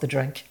gone off the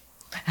drink,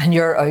 and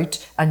you're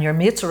out, and your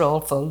mates are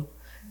all full,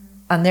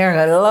 and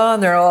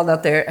they're all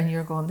out there, and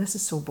you're going, this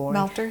is so boring.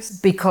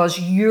 Melters. Because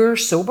you're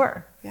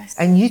sober, Yes.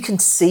 and you can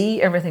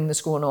see everything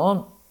that's going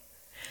on.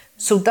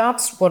 So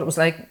that's what it was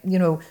like, you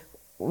know,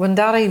 when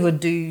Daddy would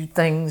do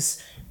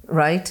things,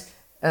 right,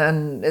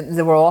 and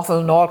they were awful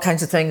and all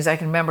kinds of things. I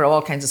can remember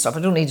all kinds of stuff. I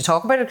don't need to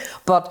talk about it.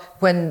 But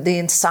when the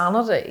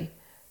insanity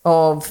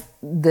of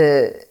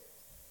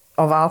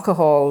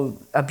alcohol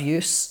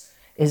abuse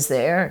is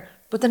there,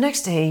 but the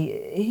next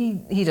day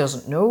he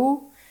doesn't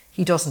know,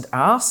 he doesn't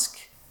ask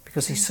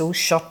because he's so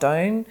shut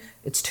down.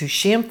 It's too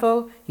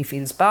shameful. He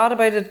feels bad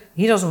about it.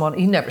 He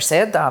never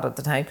said that at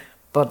the time,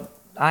 but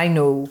I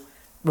know.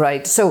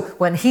 Right, so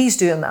when he's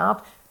doing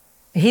that,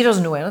 he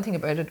doesn't know anything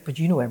about it, but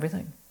you know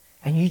everything.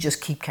 And you just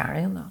keep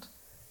carrying that.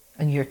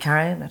 And you're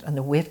carrying it, and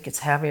the weight gets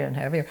heavier and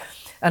heavier.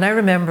 And I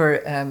remember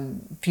a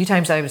few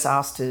times I was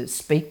asked to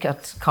speak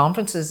at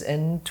conferences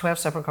in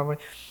 12-step recovery,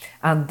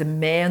 and the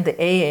men, the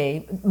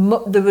AA,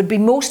 there would be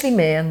mostly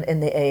men in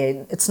the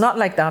AA. It's not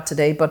like that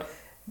today, but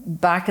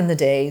back in the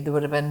day, there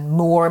would have been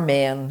more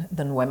men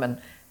than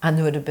women. And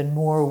there would have been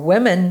more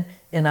women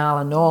in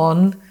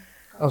Al-Anon,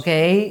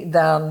 okay,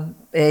 than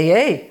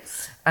AA.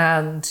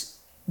 And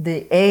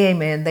the AA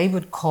men, they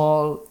would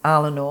call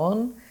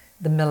Al-Anon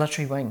the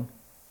military wing.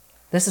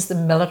 This is the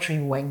military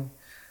wing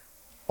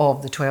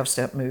of the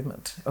 12-step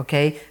movement,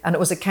 okay? And it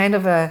was a kind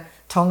of a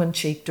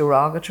tongue-in-cheek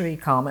derogatory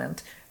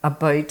comment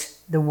about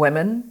the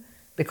women,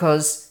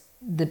 because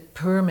the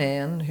poor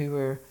men who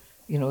were,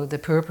 you know, the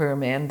poor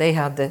men, they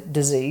had the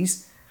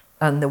disease,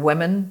 and the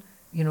women,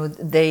 you know,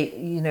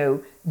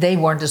 they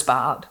weren't as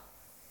bad.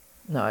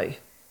 Now,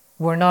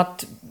 we're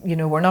not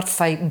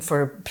fighting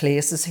for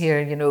places here,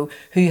 you know,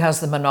 who has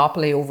the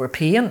monopoly over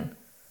pain.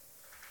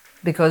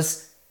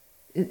 Because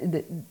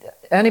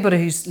anybody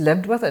who's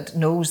lived with it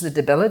knows the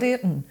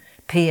debilitating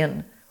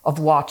pain of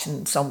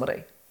watching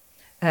somebody.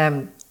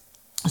 I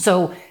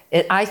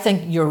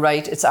think you're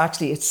right.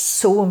 It's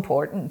so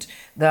important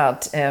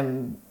that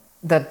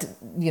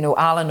you know,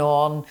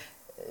 Al-Anon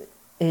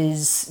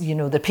is, you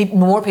know,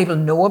 more people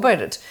know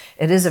about it.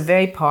 It is a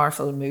very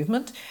powerful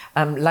movement.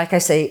 Like I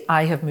say,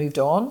 I have moved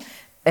on.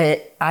 I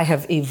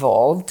have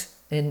evolved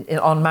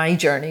on my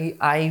journey.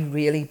 I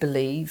really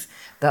believe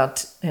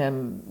that,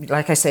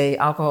 like I say,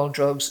 alcohol,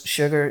 drugs,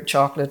 sugar,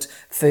 chocolate,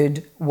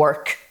 food,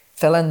 work,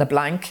 fill in the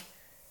blank,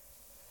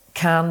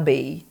 can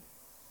be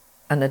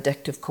an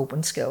addictive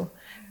coping skill.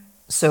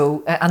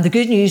 So, and the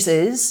good news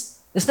is,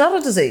 it's not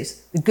a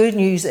disease. The good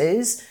news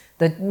is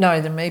that now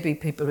there may be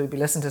people who'd be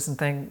listening to this and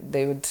think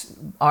they would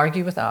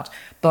argue with that.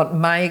 But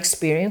my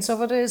experience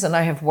of it is, and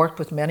I have worked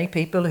with many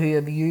people who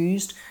have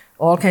used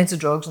all kinds of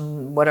drugs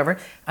and whatever,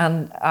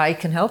 and I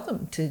can help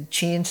them to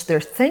change their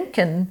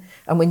thinking.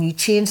 And when you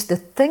change the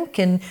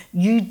thinking,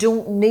 you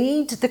don't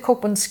need the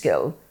coping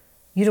skill.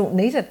 You don't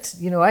need it.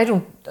 You know, I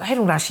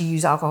don't actually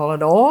use alcohol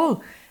at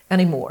all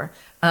anymore.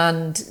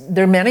 And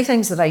there are many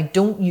things that I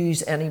don't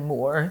use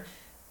anymore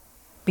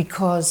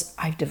because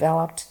I've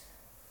developed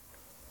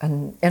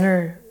an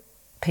inner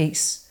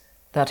peace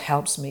that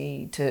helps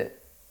me to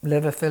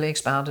live a fully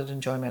expanded,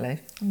 enjoy my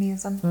life.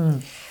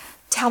 Amazing.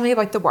 Tell me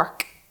about the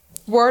work.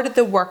 Where did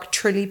the work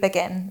truly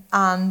begin,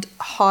 and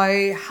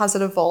how has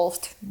it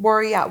evolved? Where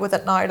are you at with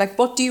it now? Like,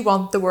 what do you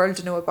want the world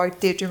to know about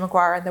Deirdre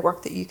Maguire and the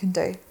work that you can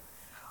do?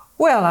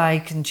 Well, I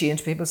can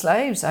change people's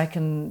lives. I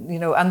can, you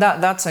know, and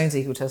that sounds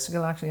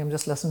egotistical, actually. I'm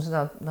just listening to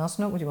that. That's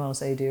not what you want to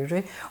say,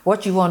 Deirdre.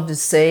 What you want to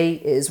say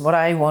is, what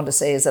I want to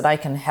say is that I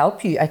can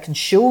help you. I can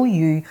show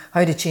you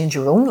how to change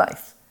your own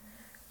life.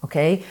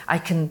 Okay? I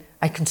can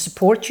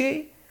support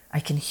you. I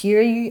can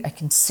hear you. I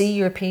can see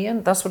your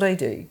pain. That's what I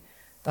do.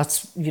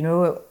 That's, you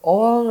know,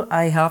 all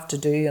I have to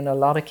do in a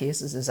lot of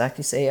cases is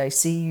actually say, I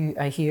see you,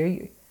 I hear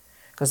you.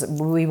 Because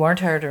we weren't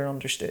heard or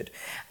understood.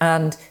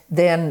 And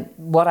then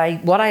what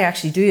I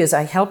actually do is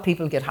I help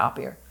people get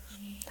happier.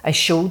 I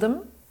show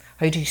them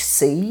how to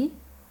see,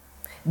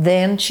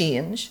 then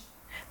change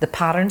the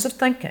patterns of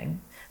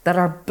thinking that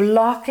are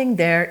blocking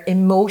their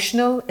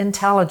emotional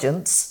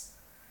intelligence,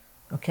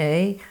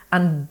 okay,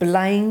 and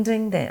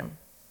blinding them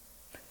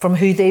from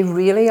who they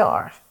really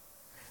are,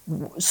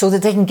 so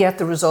that they can get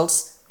the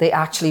results they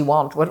actually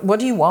want. What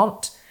do you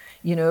want?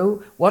 You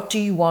know, what do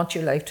you want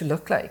your life to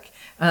look like?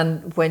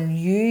 And when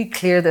you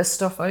clear this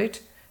stuff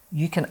out,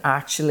 you can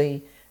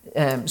actually,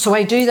 so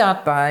I do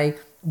that by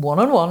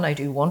one-on-one, I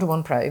do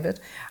one-to-one private,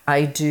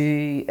 I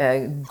do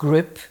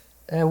group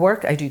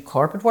work, I do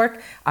corporate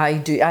work, I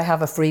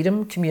have a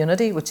freedom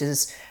community, which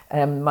is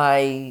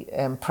my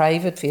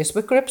private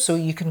Facebook group, so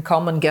you can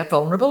come and get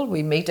vulnerable.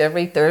 We meet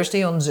every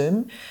Thursday on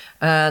Zoom,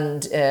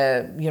 and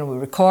you know, we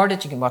record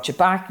it, you can watch it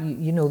back,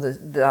 you know,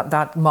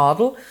 that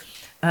model.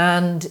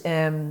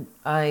 And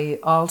I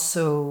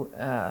also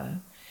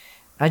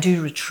I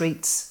do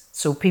retreats,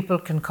 so people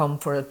can come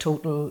for a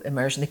total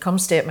immersion. They come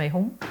stay at my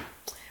home,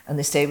 and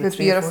they stay with a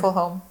beautiful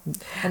home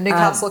in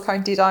Newcastle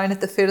County Down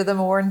at the foot of the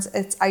Mourns.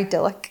 It's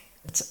idyllic.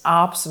 It's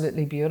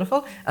absolutely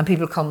beautiful, and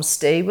people come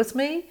stay with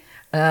me,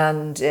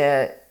 and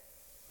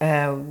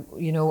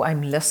you know,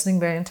 I'm listening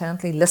very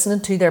intently,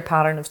 listening to their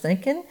pattern of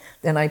thinking.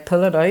 Then I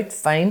pull it out,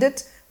 find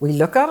it, we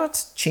look at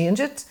it, change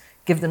it,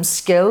 give them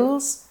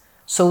skills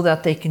so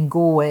that they can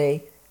go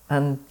away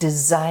and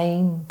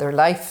design their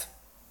life,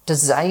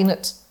 design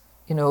it,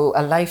 you know,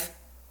 a life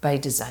by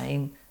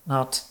design,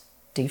 not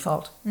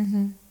default.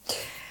 Mm-hmm.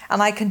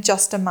 And I can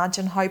just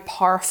imagine how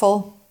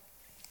powerful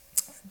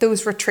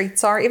those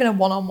retreats are, even a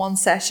one-on-one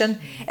session.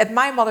 If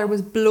my mother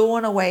was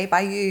blown away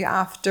by you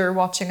after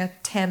watching a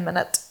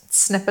 10-minute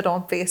snippet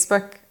on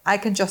Facebook, I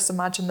can just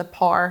imagine the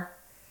power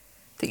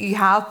that you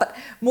have, but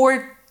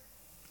more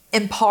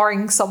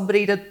empowering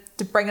somebody to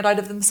bring it out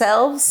of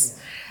themselves.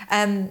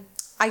 Yeah.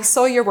 I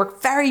saw your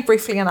work very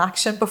briefly in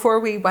action before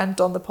we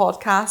went on the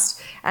podcast.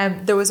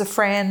 There was a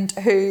friend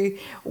who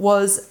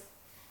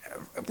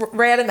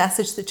read a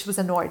message that she was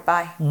annoyed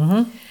by.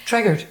 Mm-hmm.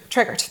 Triggered.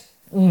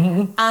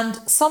 Mm-hmm. And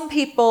some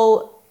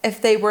people, if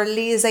they were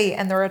lazy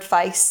in their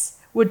advice,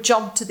 would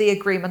jump to the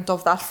agreement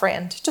of that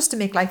friend just to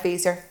make life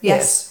easier.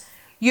 Yes.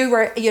 You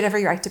had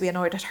every right to be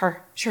annoyed at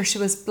her. Sure, she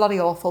was bloody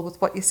awful with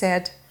what you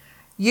said.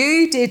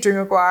 You, Deirdre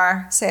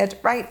Maguire, said,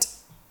 right,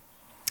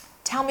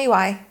 tell me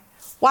why.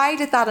 Why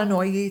did that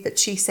annoy you that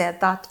she said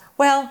that?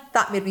 Well,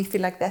 that made me feel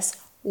like this.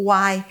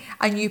 Why?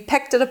 And you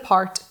picked it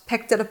apart,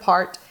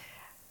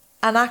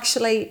 and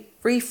actually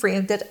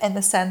reframed it in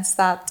the sense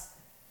that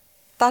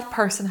that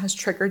person has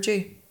triggered you.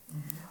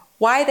 Mm-hmm.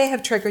 Why they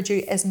have triggered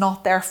you is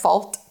not their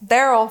fault.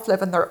 They're off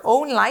living their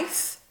own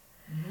life.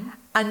 Mm-hmm.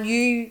 And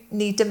you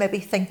need to maybe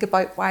think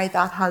about why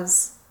that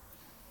has...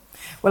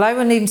 Well, I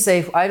wouldn't even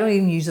say, I don't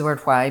even use the word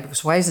why,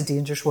 because why is a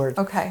dangerous word.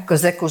 Okay.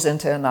 Because that goes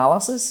into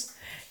analysis.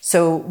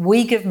 So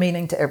we give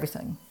meaning to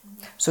everything.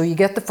 So you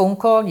get the phone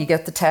call, you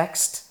get the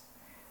text,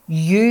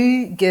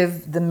 you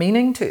give the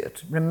meaning to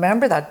it.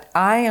 Remember that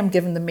I am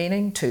giving the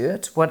meaning to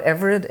it,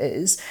 whatever it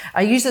is.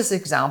 I use this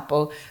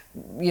example,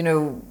 you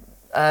know,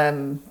 I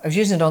was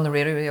using it on the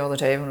radio the other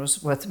day when I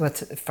was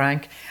with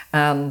Frank,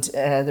 and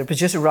the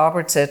producer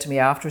Robert said to me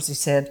afterwards, he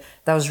said,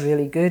 that was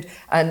really good.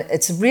 And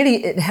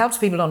it helps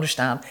people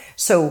understand.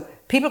 So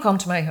people come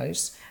to my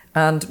house,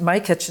 and my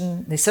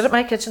kitchen, they sit at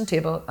my kitchen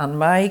table, and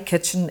my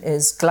kitchen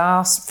is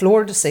glass,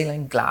 floor to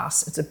ceiling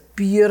glass. It's a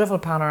beautiful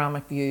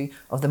panoramic view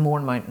of the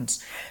Mourne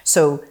Mountains.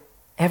 So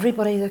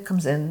everybody that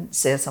comes in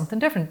says something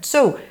different.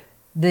 So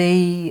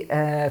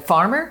the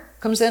farmer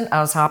comes in,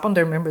 as happened.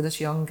 I remember this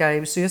young guy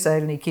was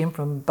suicidal, and he came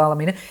from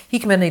Ballymena. He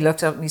came in and he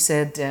looked at it and he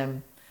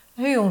said,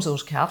 who owns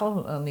those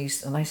cattle? And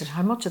I said,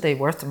 how much are they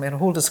worth? And we had a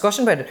whole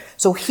discussion about it.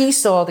 So he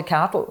saw the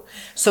cattle.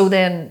 So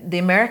then the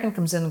American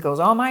comes in and goes,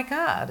 oh my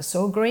God, it's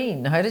so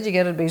green. How did you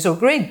get it to be so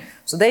green?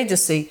 So they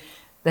just see.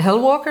 The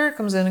hill walker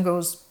comes in and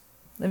goes,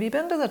 have you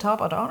been to the top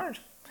of Donard?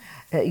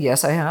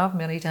 Yes, I have,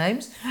 many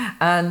times.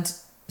 And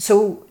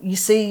so you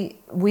see,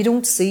 we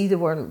don't see the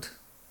world.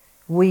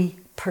 We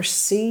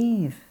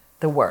perceive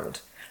the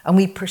world. And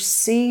we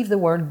perceive the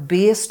world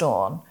based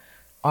on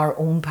our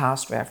own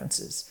past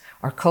references,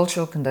 our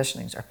cultural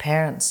conditionings, our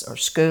parents, our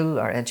school,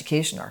 our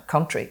education, our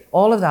country,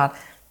 all of that.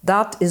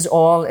 That is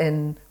all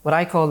in what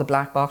I call the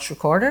black box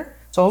recorder.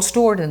 It's all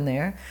stored in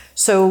there.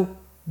 So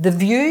the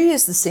view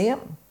is the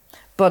same,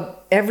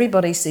 but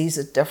everybody sees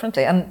it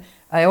differently. And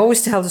I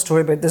always tell the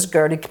story about this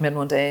girl who came in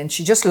one day and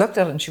she just looked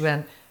at it and she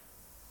went,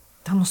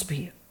 that must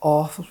be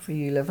awful for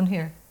you living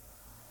here.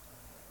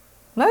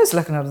 And I was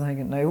looking at it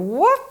thinking, now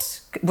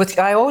what?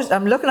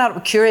 I'm looking at it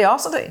with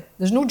curiosity.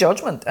 There's no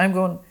judgment. I'm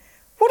going,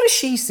 what is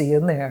she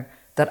seeing there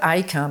that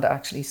I can't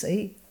actually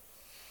see?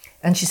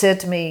 And she said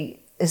to me,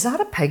 is that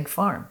a pig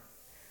farm?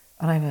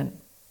 And I went,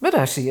 it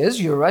actually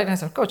is, you're right. And I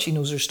thought, God, she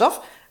knows her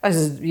stuff. I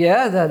said,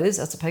 yeah,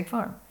 that's a pig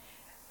farm.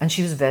 And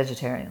she was a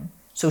vegetarian.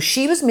 So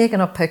she was making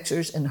up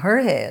pictures in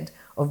her head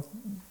of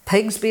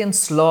pigs being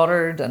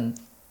slaughtered and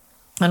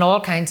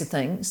all kinds of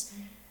things.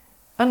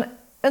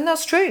 And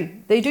that's true.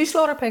 They do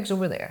slaughter pigs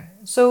over there.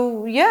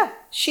 So yeah,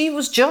 she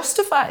was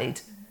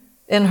justified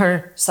in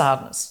her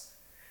sadness.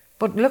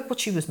 But look what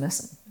she was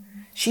missing.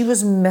 She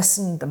was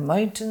missing the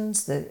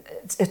mountains.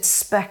 It's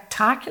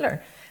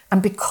spectacular.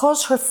 And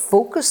because her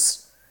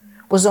focus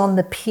was on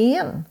the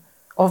pain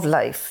of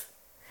life,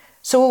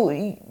 so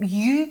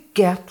you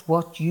get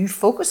what you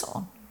focus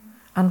on.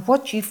 And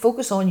what you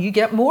focus on, you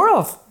get more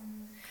of.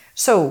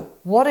 So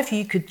what if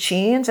you could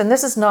change? And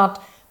this is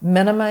not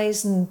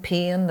minimizing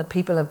pain that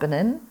people have been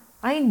in.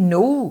 I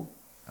know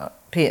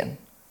pain.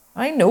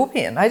 I know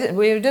pain.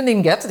 We didn't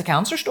even get to the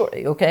cancer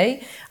story,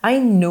 okay? I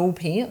know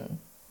pain,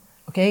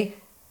 okay?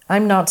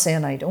 I'm not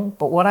saying I don't,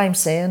 but what I'm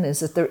saying is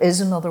that there is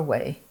another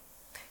way.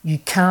 You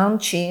can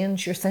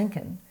change your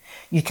thinking.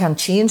 You can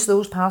change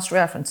those past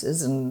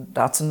references, and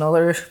that's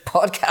another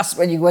podcast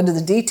when you go into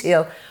the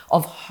detail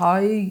of how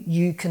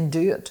you can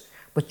do it.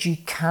 But you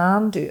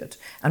can do it.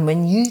 And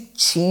when you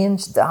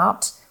change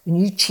that, when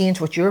you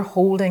change what you're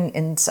holding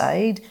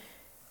inside,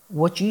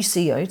 what you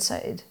see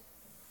outside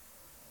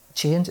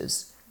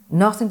changes.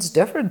 Nothing's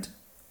different,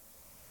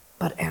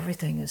 but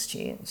everything has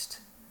changed.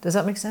 Does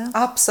that make sense?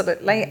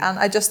 Absolutely. And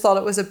I just thought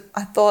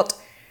I thought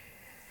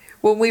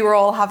when we were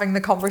all having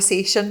the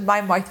conversation,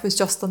 my mouth was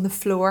just on the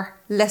floor,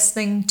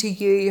 listening to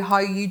you, how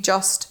you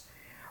just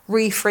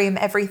reframe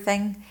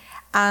everything.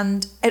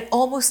 And it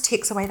almost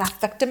takes away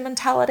that victim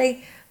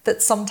mentality that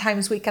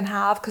sometimes we can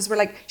have, because we're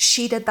like,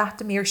 she did that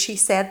to me, or she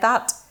said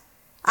that.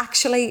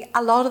 Actually,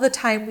 a lot of the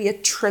time we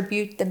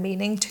attribute the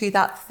meaning to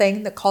that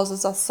thing that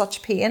causes us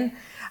such pain.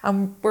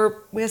 And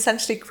we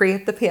essentially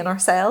create the pain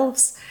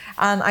ourselves.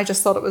 And I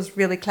just thought it was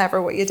really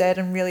clever what you did,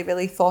 and really,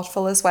 really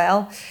thoughtful as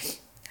well.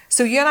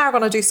 So you and I are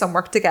going to do some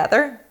work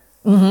together.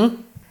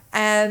 Mm-hmm.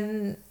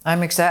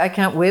 I'm excited. I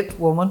can't wait,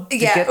 woman, to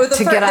get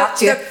at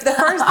you.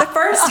 The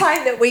first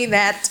time that we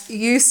met,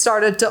 you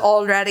started to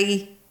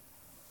already,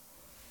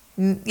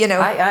 you know.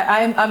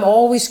 I'm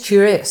always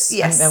curious.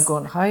 Yes. I'm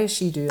going, how is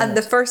she doing And it?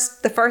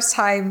 the first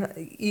time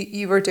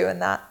you were doing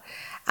that.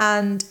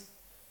 And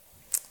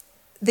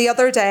the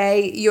other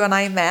day you and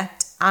I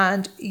met,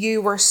 and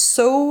you were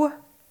so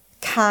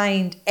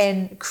kind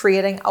in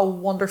creating a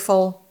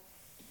wonderful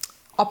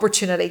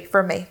opportunity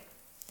for me.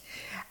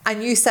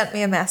 And you sent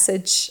me a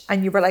message,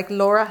 and you were like,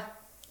 Laura,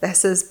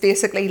 this is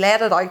basically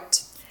let it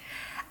out.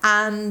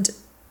 And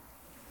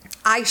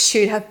I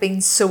should have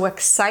been so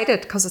excited,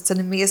 because it's an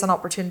amazing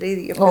opportunity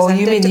that you presented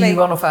to me. Oh, you mean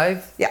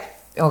U105? Yeah.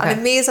 Okay. An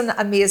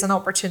amazing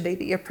opportunity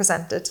that you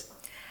presented.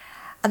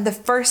 And the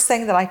first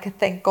thing that I could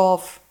think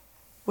of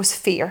was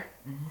fear.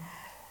 Mm-hmm.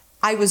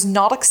 I was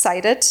not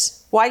excited.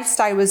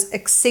 Whilst I was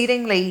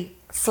exceedingly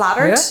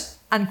flattered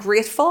and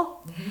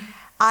grateful,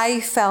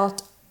 I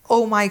felt,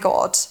 oh my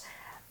God,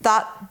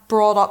 that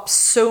brought up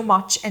so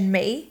much in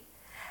me,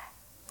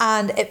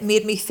 and it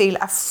made me feel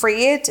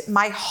afraid.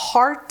 My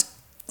heart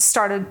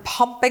started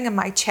pumping in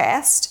my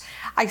chest.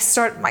 My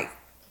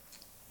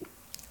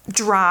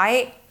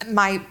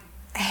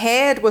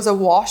head was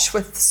awash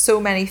with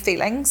so many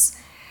feelings.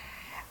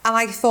 And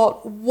I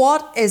thought,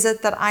 what is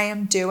it that I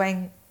am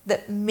doing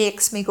that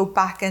makes me go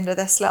back into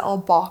this little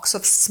box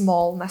of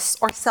smallness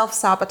or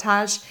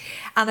self-sabotage?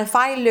 And if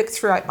I look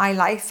throughout my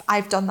life,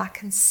 I've done that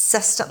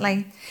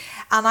consistently.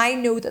 And I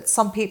know that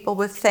some people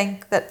would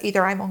think that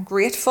either I'm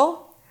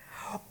ungrateful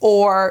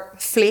or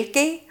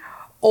flaky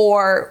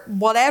or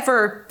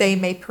whatever they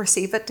may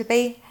perceive it to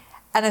be.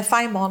 And if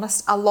I'm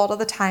honest, a lot of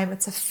the time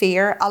it's a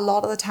fear. A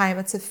lot of the time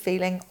it's a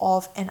feeling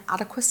of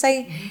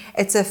inadequacy. Mm-hmm.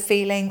 It's a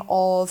feeling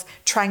of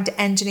trying to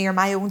engineer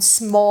my own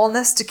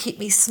smallness to keep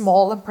me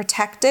small and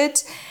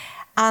protected.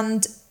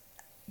 And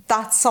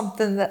that's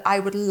something that I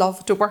would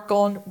love to work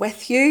on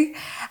with you.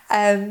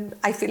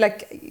 I feel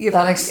like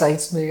that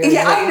excites me.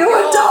 Yeah, I know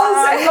it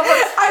does. I love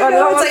it. I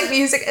know it's like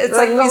music. It's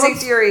like music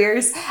to your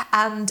ears.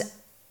 And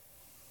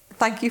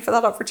thank you for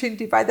that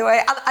opportunity, by the way.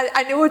 And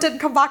I know it didn't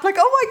come back like,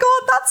 oh my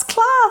God, that's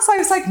class. I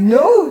was like,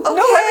 no,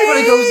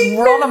 everybody goes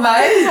run a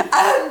mile.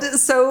 And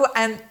so,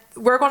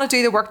 we're going to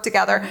do the work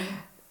together.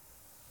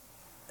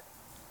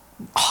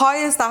 How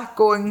is that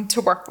going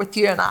to work with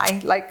you and I?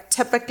 Like,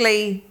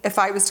 typically, if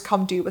I was to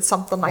come to you with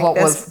something like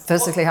this, what would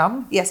physically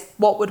happen? Yes.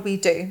 What would we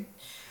do?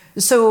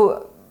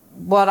 So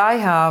what I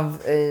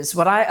have is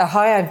how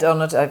I've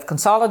done it. I've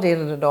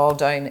consolidated it all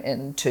down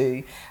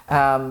into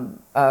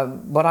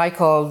what I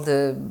call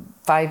the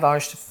 5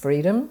 Hours to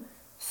Freedom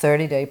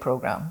 30-day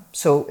program.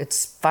 So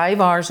it's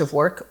 5 hours of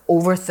work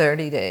over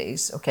 30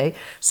 days. Okay.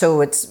 So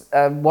it's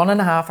a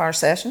 1.5 hour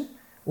session.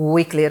 A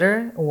week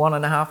later, a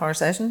 1.5 hour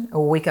session.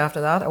 A week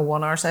after that, a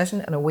 1 hour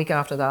session. And a week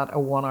after that, a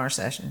 1 hour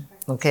session.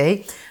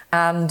 Okay.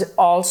 And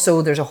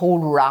also there's a whole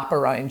wrap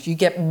around. You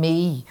get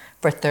me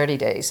for 30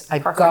 days.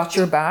 I've got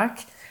your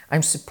back.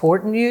 I'm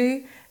supporting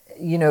you.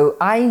 You know,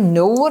 I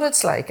know what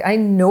it's like. I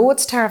know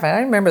it's terrifying.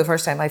 I remember the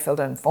first time I filled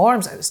in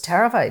forms, I was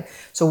terrified.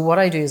 So what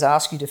I do is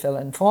ask you to fill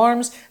in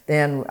forms.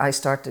 Then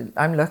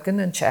I'm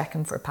looking and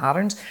checking for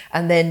patterns.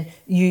 And then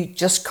you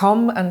just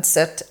come and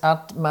sit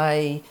at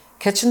my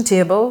kitchen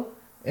table.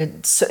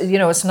 It's,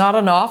 it's not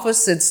an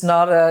office. It's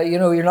not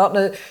you're not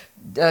in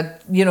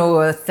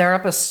a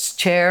therapist's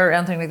chair or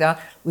anything like that.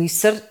 We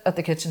sit at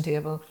the kitchen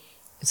table.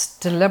 It's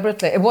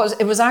deliberately, it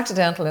was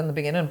accidental in the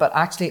beginning, but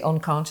actually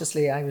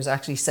unconsciously I was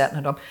actually setting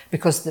it up,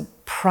 because the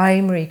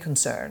primary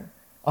concern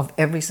of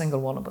every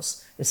single one of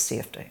us is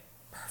safety.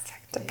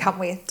 Perfect. I can't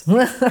wait.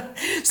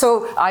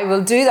 So I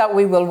will do that.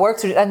 We will work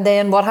through it. And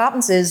then what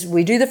happens is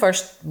we do the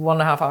first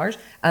 1.5 hours,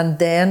 and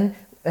then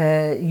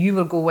you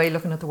will go away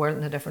looking at the world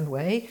in a different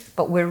way,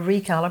 but we're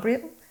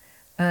recalibrating.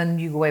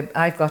 And you go away,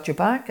 I've got your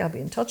back, I'll be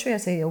in touch with you. I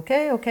say,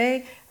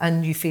 okay,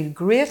 and you feel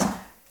great.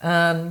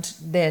 And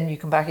then you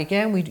come back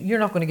again. You're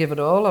not going to give it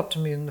all up to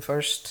me in the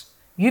first.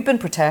 You've been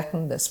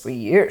protecting this for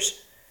years,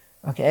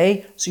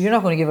 okay? So you're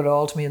not going to give it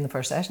all to me in the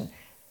first session.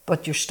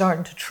 But you're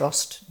starting to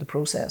trust the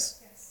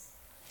process. Yes.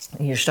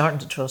 And you're starting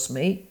to trust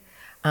me.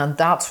 And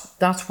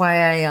that's why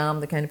I am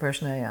the kind of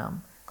person I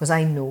am. Because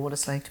I know what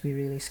it's like to be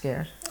really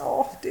scared.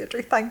 Oh,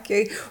 Deirdre, thank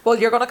you. Well,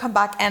 you're going to come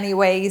back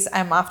anyways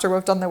after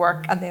we've done the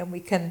work, and then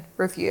we can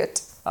review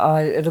it.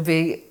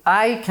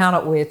 I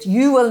cannot wait.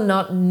 You will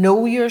not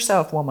know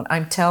yourself, woman.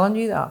 I'm telling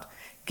you that.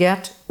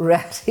 Get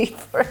ready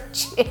for a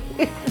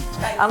change.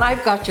 And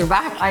I've got your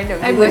back. I know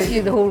you I'm do. with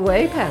you the whole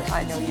way, Pet.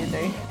 I know you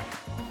do.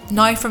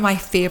 Now for my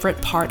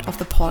favourite part of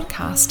the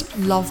podcast,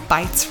 Love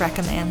Bites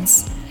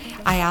Recommends.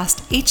 I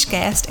asked each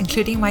guest,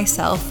 including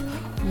myself,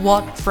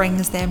 what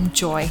brings them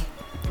joy.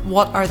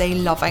 What are they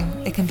loving?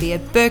 It can be a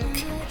book,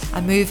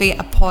 a movie,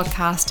 a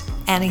podcast,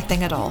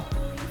 anything at all.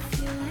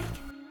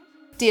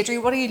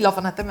 Deirdre, what are you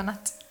loving at the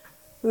minute?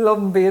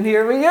 Loving being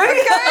here with you.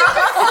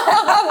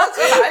 That's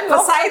what I'm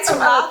besides from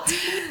that.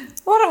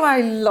 What am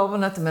I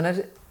loving at the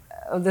minute?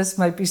 Oh, this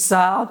might be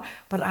sad,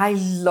 but I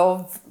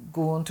love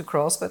going to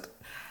CrossFit.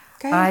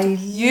 Good.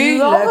 You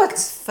look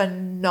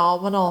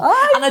phenomenal.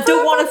 I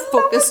don't want to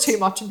focus too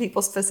much on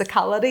people's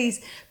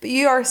physicalities, but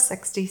you are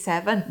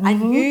 67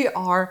 and you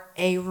are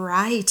a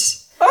ride.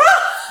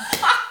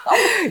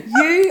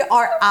 You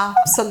are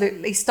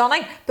absolutely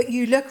stunning, but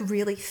you look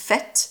really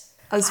fit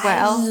as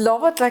well. I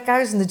love it. Like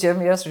I was in the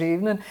gym yesterday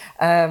evening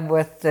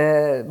with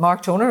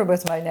Mark Toner,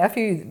 with my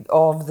nephew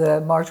of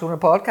the Mark Toner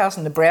podcast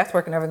and the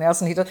breathwork and everything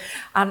else, and he did.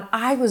 And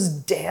I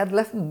was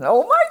deadlifting.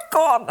 Oh my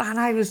God! And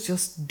I was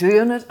just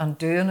doing it and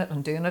doing it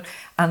and doing it.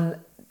 And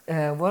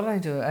what did I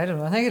do? I don't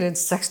know. I think I did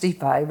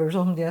 65 or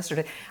something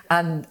yesterday.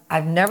 And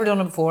I've never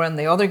done it before. And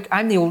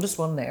I'm the oldest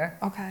one there.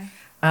 Okay.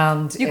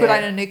 And you go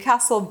down to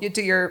Newcastle. You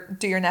do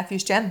your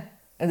nephew's gym.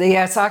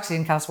 Yeah, it's actually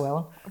in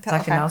Castlewellan. Okay. It's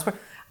actually in Hansford.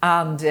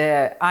 And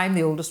I'm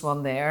the oldest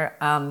one there,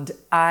 and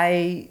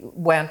I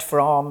went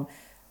from,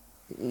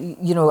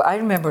 I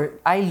remember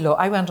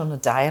I went on a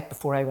diet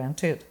before I went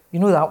to it. You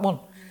know that one?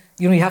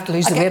 You have to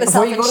lose the weight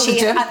before you go to the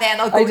gym. And then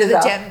I'll go to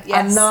the gym, yes.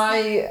 And now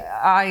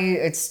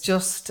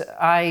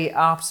I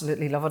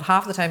absolutely love it.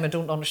 Half the time I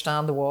don't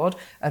understand the word.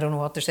 I don't know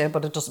what they're saying,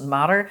 but it doesn't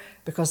matter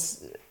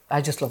because I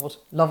just love it.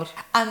 Love it.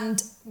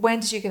 And when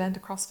did you get into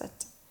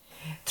CrossFit?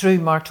 Through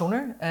Mark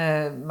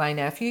Toner, my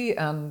nephew,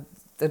 and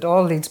it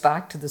all leads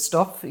back to the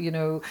stuff, He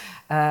went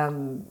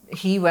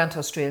to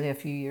Australia a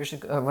few years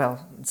ago.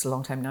 Well, it's a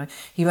long time now.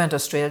 He went to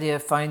Australia,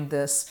 found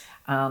this,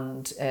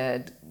 and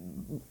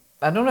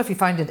I don't know if he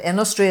found it in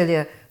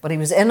Australia, but he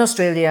was in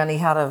Australia and he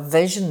had a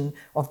vision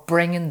of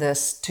bringing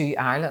this to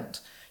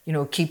Ireland.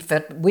 Keep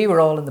fit. We were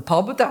all in the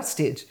pub at that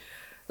stage.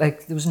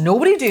 Like, there was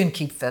nobody doing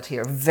Keep Fit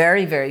here.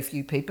 Very, very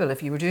few people.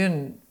 If you were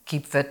doing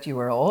Keep Fit, you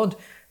were odd.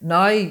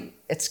 Now,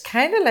 it's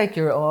kind of like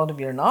you're odd if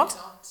you're not.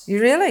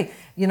 You really,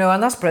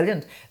 and that's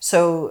brilliant.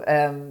 So,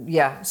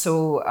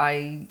 so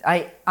I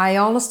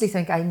honestly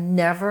think I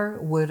never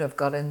would have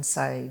got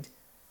inside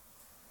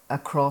a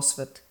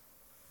CrossFit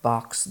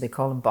box, they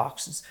call them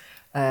boxes,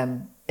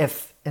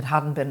 if it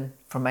hadn't been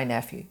for my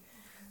nephew.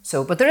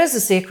 So, but there is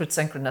a sacred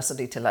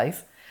synchronicity to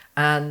life.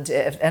 And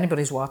if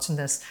anybody's watching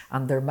this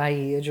and they're my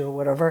age or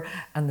whatever,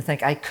 and they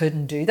think I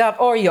couldn't do that,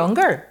 or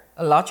younger,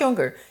 a lot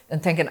younger,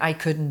 and thinking I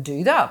couldn't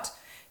do that,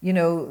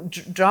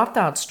 drop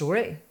that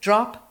story.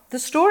 Drop the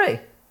story.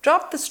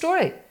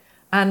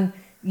 And,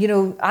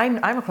 I'm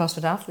a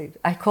CrossFit athlete.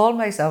 I call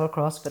myself a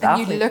CrossFit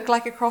athlete. And you look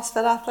like a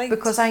CrossFit athlete?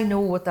 Because I know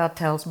what that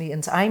tells me.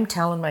 And I'm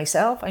telling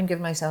myself, I'm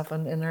giving myself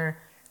an inner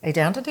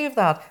identity of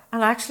that.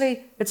 And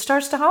actually, it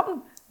starts to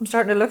happen. I'm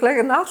starting to look like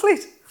an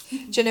athlete.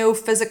 Do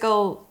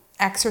physical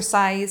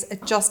exercise,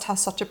 it just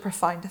has such a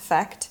profound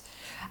effect.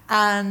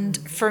 And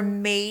for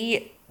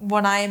me,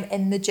 when I'm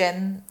in the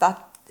gym,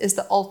 that is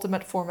the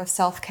ultimate form of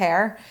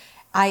self-care.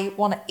 I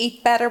want to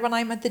eat better when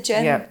I'm at the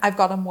gym. Yeah. I've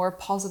got a more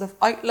positive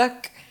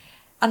outlook.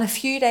 And a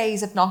few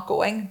days of not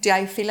going, do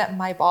I feel it in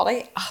my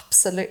body?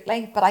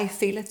 Absolutely. But I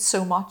feel it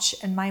so much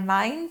in my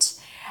mind.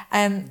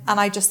 And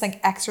I just think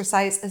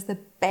exercise is the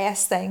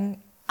best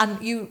thing.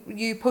 And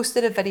you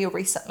posted a video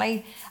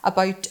recently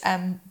about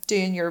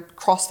doing your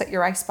CrossFit,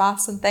 your ice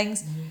baths and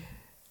things. Mm-hmm.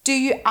 Do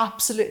you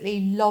absolutely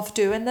love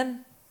doing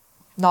them?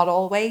 Not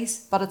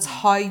always, but it's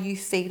how you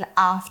feel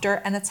after,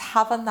 and it's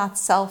having that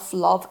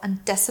self-love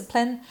and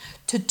discipline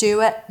to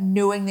do it,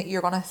 knowing that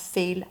you're going to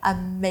feel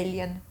 $1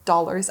 million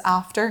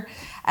after.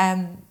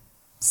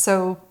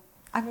 So,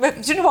 do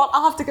you know what?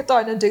 I'll have to get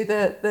down and do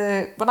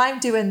the when I'm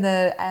doing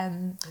the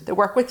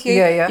work with you.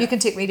 Yeah. You can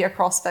take me to your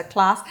CrossFit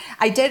class.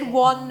 I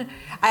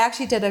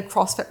actually did a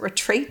CrossFit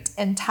retreat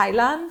in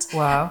Thailand.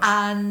 Wow.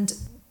 And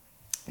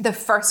the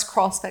first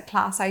CrossFit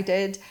class I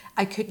did,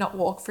 I could not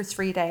walk for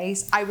 3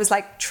 days. I was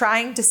like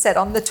trying to sit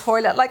on the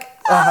toilet,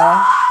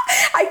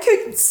 I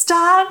couldn't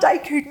stand, I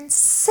couldn't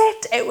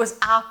sit. It was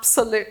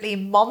absolutely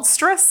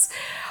monstrous.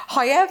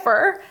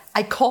 However,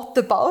 I caught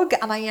the bug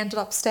and I ended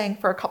up staying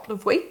for a couple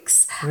of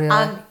weeks. Really?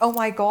 And oh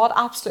my God,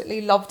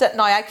 absolutely loved it.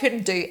 Now I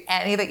couldn't do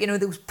any of it,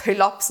 those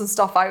pull-ups and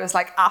stuff. I was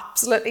like,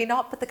 absolutely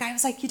not. But the guy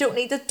was like, you don't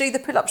need to do the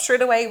pull-ups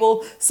straight away.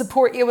 We'll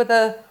support you with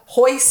a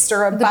hoist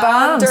or a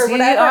band or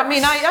whatever.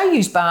 I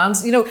use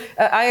bands. In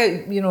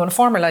a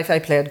former life I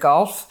played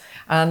golf,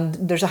 and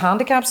there's a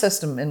handicap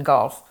system in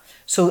golf.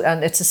 So,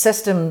 and it's a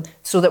system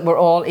so that we're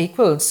all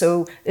equal.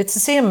 So it's the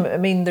same. I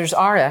mean, there's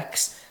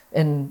RX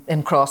in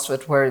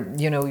CrossFit where,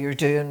 you're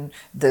doing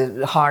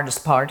the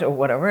hardest part or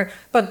whatever.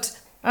 But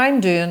I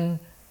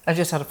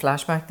just had a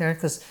flashback there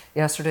because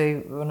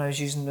yesterday when I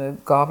was using the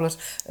goblet,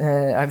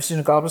 I was doing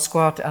a goblet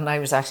squat and I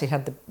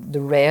had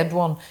the red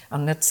one,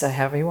 and it's a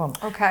heavy one.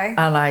 Okay.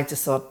 And I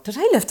just thought, did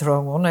I lift the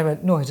wrong one? I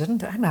went, no, I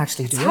didn't. I'm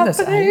actually doing this.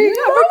 I'm a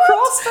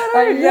CrossFitter.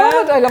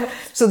 I love it.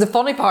 So the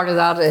funny part of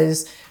that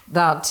is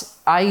that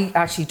I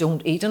actually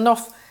don't eat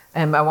enough.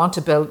 I want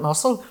to build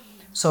muscle.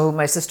 So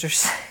my sister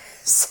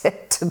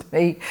said to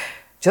me,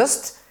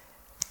 just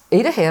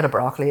eat a head of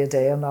broccoli a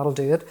day and that'll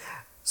do it.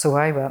 So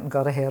I went and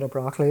got a head of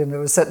broccoli, and I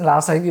was sitting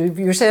last night.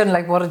 You're saying,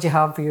 like, what did you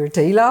have for your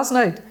tea last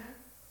night?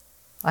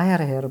 I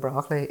had a head of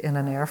broccoli in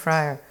an air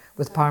fryer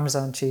with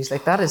Parmesan cheese.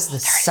 Like, that is the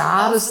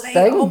saddest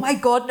thing. Oh my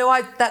God, no,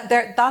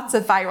 that's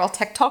a viral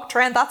TikTok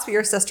trend. That's where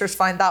your sisters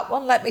found that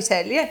one, let me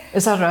tell you.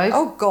 Is that right?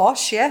 Oh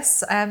gosh,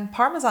 yes.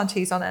 Parmesan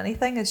cheese on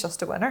anything is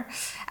just a winner.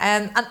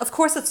 And of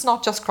course, it's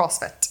not just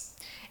CrossFit.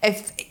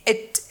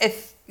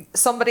 If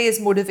somebody is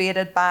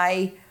motivated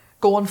by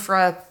going for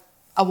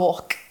a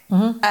walk,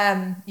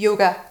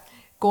 yoga,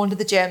 going to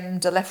the gym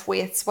to lift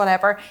weights,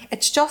 whatever,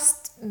 it's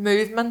just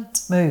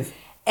movement.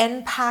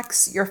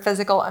 Impacts your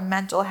physical and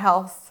mental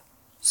health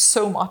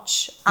so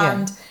much. Yeah.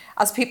 And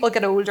as people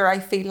get older, I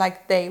feel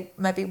like they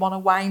maybe want to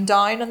wind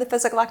down on the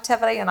physical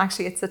activity, and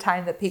actually it's the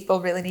time that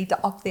people really need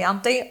to up the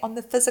ante on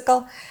the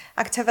physical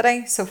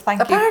activity. So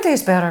Apparently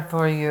it's better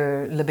for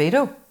your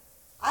libido.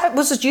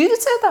 Was it you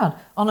that said that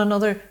on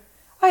another?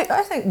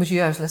 I think it was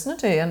you I was listening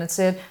to, and it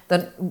said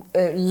that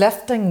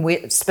lifting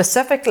weights,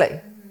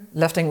 specifically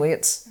lifting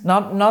weights,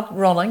 not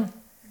running,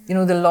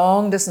 the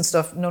long distance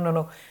stuff,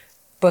 no.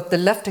 But the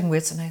lifting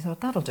weights, and I thought,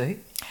 that'll do.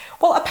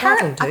 Well,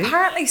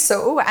 apparently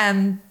so.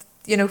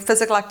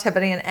 Physical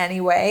activity in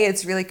any way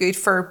is really good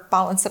for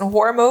balancing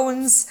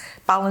hormones,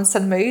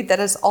 balancing mood.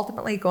 That is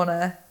ultimately going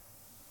to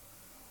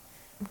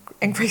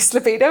increase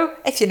libido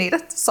if you need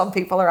it. Some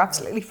people are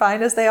absolutely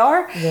fine as they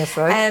are. That's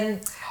right.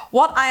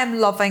 What I am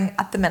loving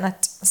at the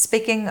minute,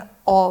 speaking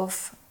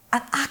of,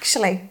 and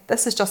actually,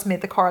 this has just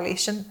made the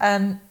correlation,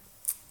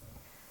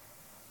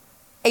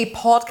 a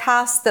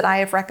podcast that I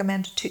have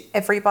recommended to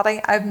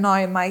everybody. I've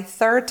now my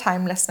third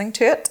time listening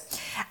to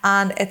it,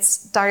 and it's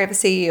Diary of a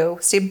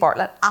CEO, Stephen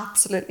Bartlett.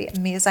 Absolutely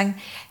amazing.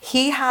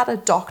 He had a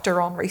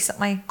doctor on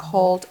recently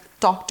called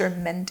Dr.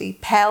 Mindy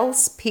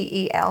Pelz,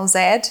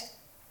 Pelz,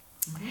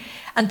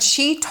 and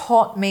she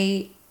taught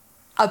me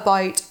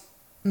about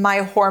my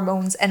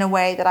hormones in a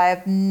way that I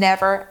have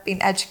never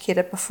been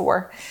educated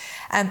before.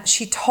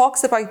 She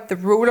talks about the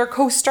roller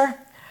coaster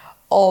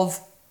of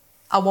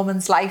a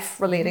woman's life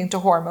relating to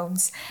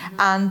hormones.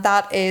 And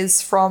that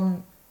is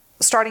from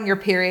starting your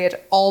period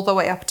all the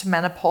way up to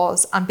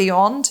menopause and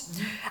beyond.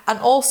 And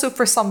also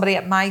for somebody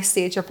at my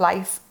stage of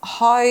life,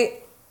 how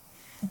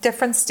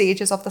different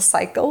stages of the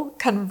cycle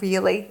can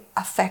really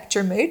affect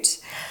your mood.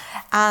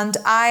 And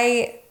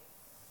I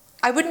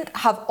wouldn't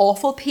have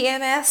awful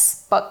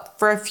PMS, but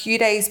for a few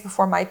days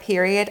before my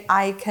period,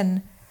 I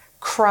can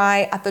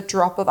cry at the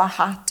drop of a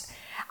hat.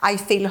 I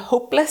feel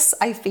hopeless.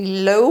 I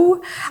feel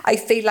low. I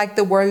feel like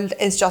the world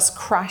is just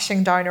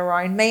crashing down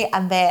around me.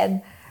 And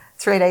then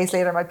 3 days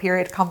later, my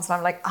period comes and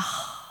I'm like,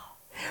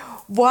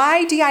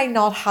 why do I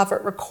not have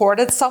it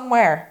recorded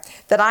somewhere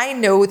that I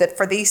know that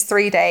for these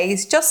 3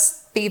 days,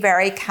 just be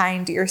very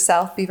kind to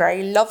yourself, be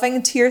very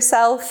loving to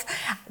yourself.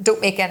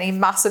 Don't make any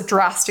massive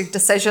drastic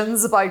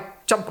decisions about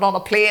jumping on a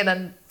plane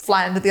and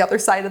flying to the other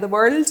side of the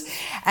world.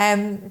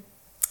 And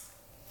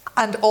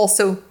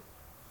also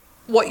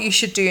what you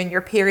should do in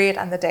your period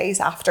and the days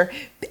after.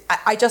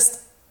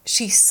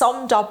 She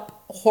summed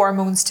up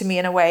hormones to me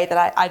in a way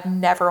that I'd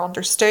never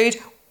understood.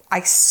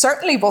 I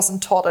certainly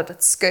wasn't taught it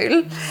at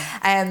school.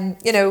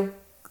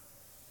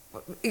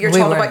 You're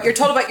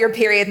taught about your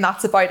period and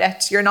that's about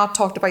it. You're not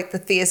talked about the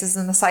phases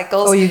and the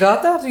cycles. Oh, you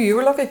got that? You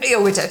were lucky.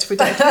 Yeah, we did. We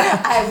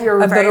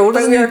were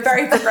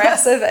very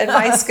progressive in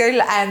my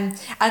school.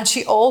 And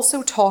she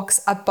also talks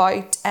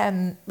about,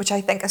 which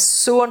I think is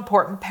so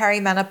important,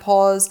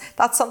 perimenopause.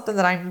 That's something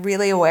that I'm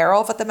really aware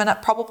of at the minute,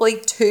 probably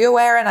too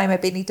aware, and I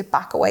maybe need to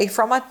back away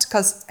from it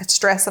because it's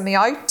stressing me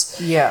out.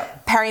 Yeah.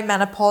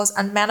 Perimenopause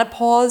and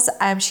menopause.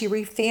 She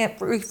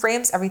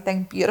reframes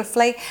everything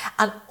beautifully.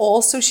 And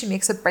also she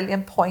makes a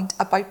brilliant point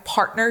about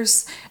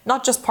partners,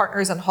 not just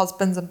partners and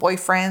husbands and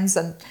boyfriends,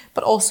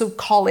 but also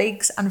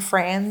colleagues and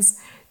friends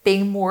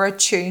being more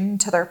attuned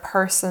to their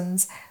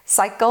person's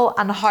cycle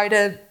and how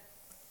to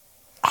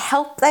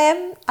help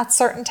them at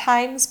certain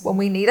times when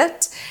we need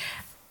it.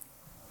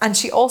 And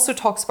she also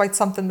talks about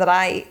something that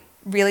I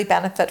really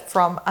benefit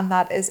from, and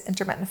that is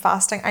intermittent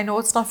fasting. I know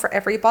it's not for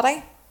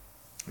everybody,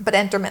 But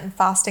intermittent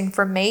fasting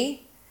for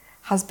me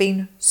has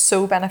been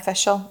so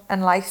beneficial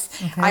in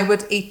life. Okay. I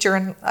would eat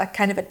during a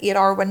kind of an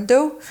 8-hour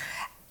window.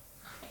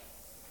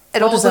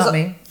 What does that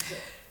mean?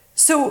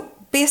 So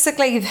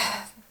basically,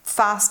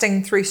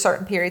 fasting through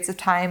certain periods of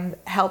time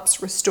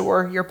helps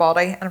restore your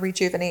body and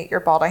rejuvenate your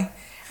body.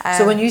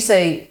 So when you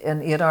say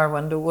an 8-hour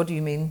window, what do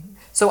you mean?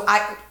 So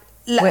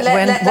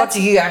what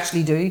do you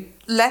actually do?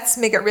 Let's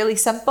make it really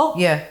simple.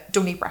 Yeah.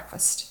 Don't eat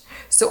breakfast.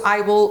 So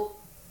I will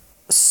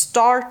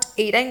start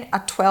eating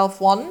at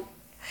 12:01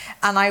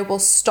 and I will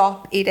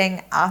stop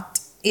eating at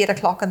 8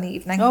 o'clock in the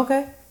evening.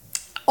 Okay.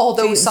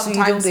 Although so you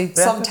don't eat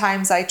breakfast?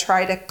 sometimes I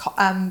try to,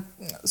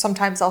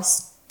 sometimes I'll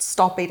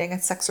stop eating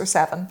at 6 or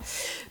 7.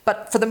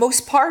 But for the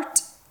most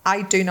part,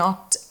 I do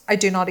not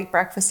eat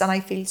breakfast, and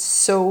I feel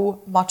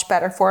so much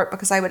better for it,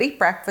 because I would eat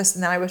breakfast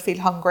and then I would feel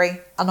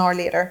hungry an hour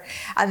later,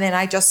 and then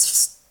I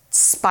just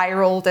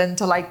spiraled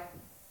into like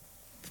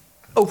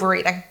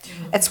overeating.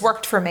 It's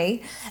worked for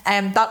me.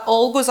 That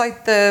all goes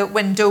out the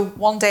window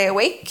one day a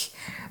week.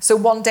 So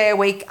one day a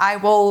week I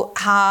will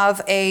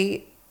have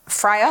a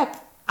fry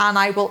up and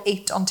I will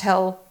eat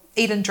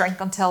and drink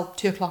until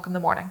 2 o'clock in the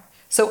morning.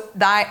 So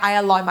that I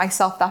allow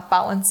myself that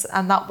balance,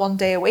 and that one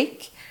day a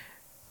week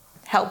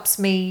helps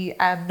me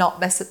not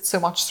miss it so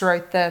much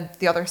throughout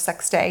the other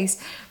 6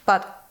 days.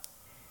 But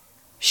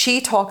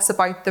she talks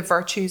about the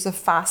virtues of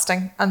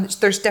fasting, and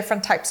there's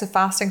different types of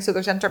fasting. So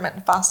there's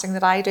intermittent fasting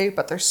that I do,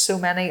 but there's so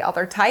many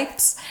other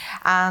types.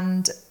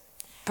 And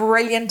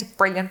brilliant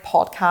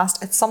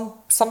podcast. It's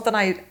something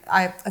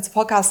it's a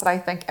podcast that I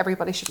think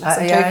everybody should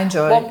listen to. I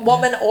enjoy it.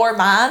 Woman or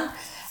man,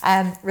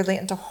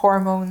 relating to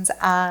hormones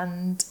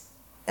and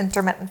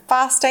intermittent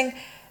fasting.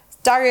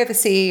 Diary of a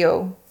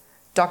CEO,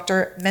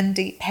 Dr.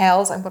 Mindy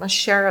Pels. I'm going to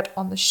share it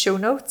on the show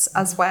notes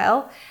as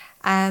well.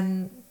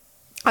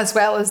 As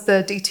well as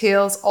the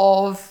details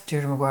of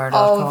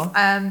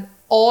DeirdreMaguire.com.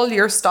 All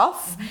your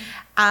stuff.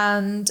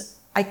 And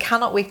I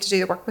cannot wait to do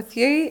the work with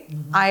you.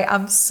 I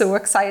am so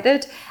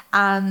excited,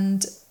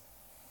 and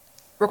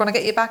we're going to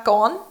get you back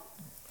on.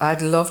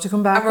 I'd love to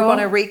come back and we're going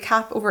to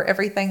recap over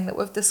everything that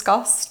we've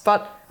discussed.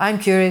 But I'm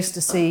curious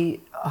to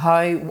see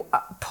how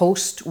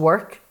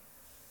post-work,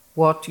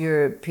 what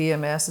your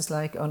PMS is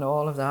like and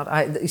all of that.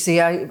 I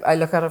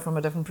look at it from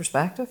a different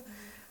perspective,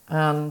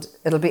 and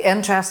it'll be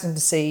interesting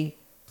to see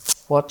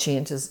what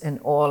changes in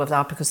all of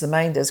that, because the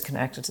mind is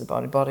connected to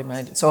the body,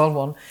 mind, it's all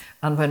one.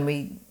 And when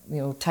we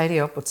tidy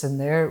up what's in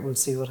there, we'll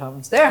see what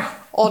happens there.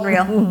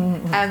 Unreal.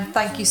 And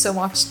thank you so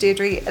much,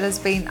 Deirdre. It has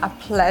been a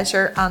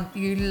pleasure, and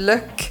you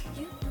look,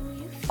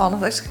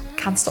 honestly, I just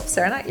can't stop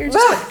staring at you. You're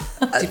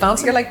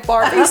just you're like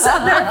Barbie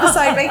sitting there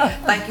beside me.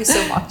 Thank you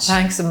so much.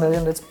 Thanks a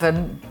million. It's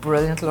been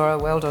brilliant, Laura.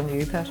 Well done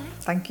you, Pet.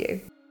 Thank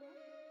you.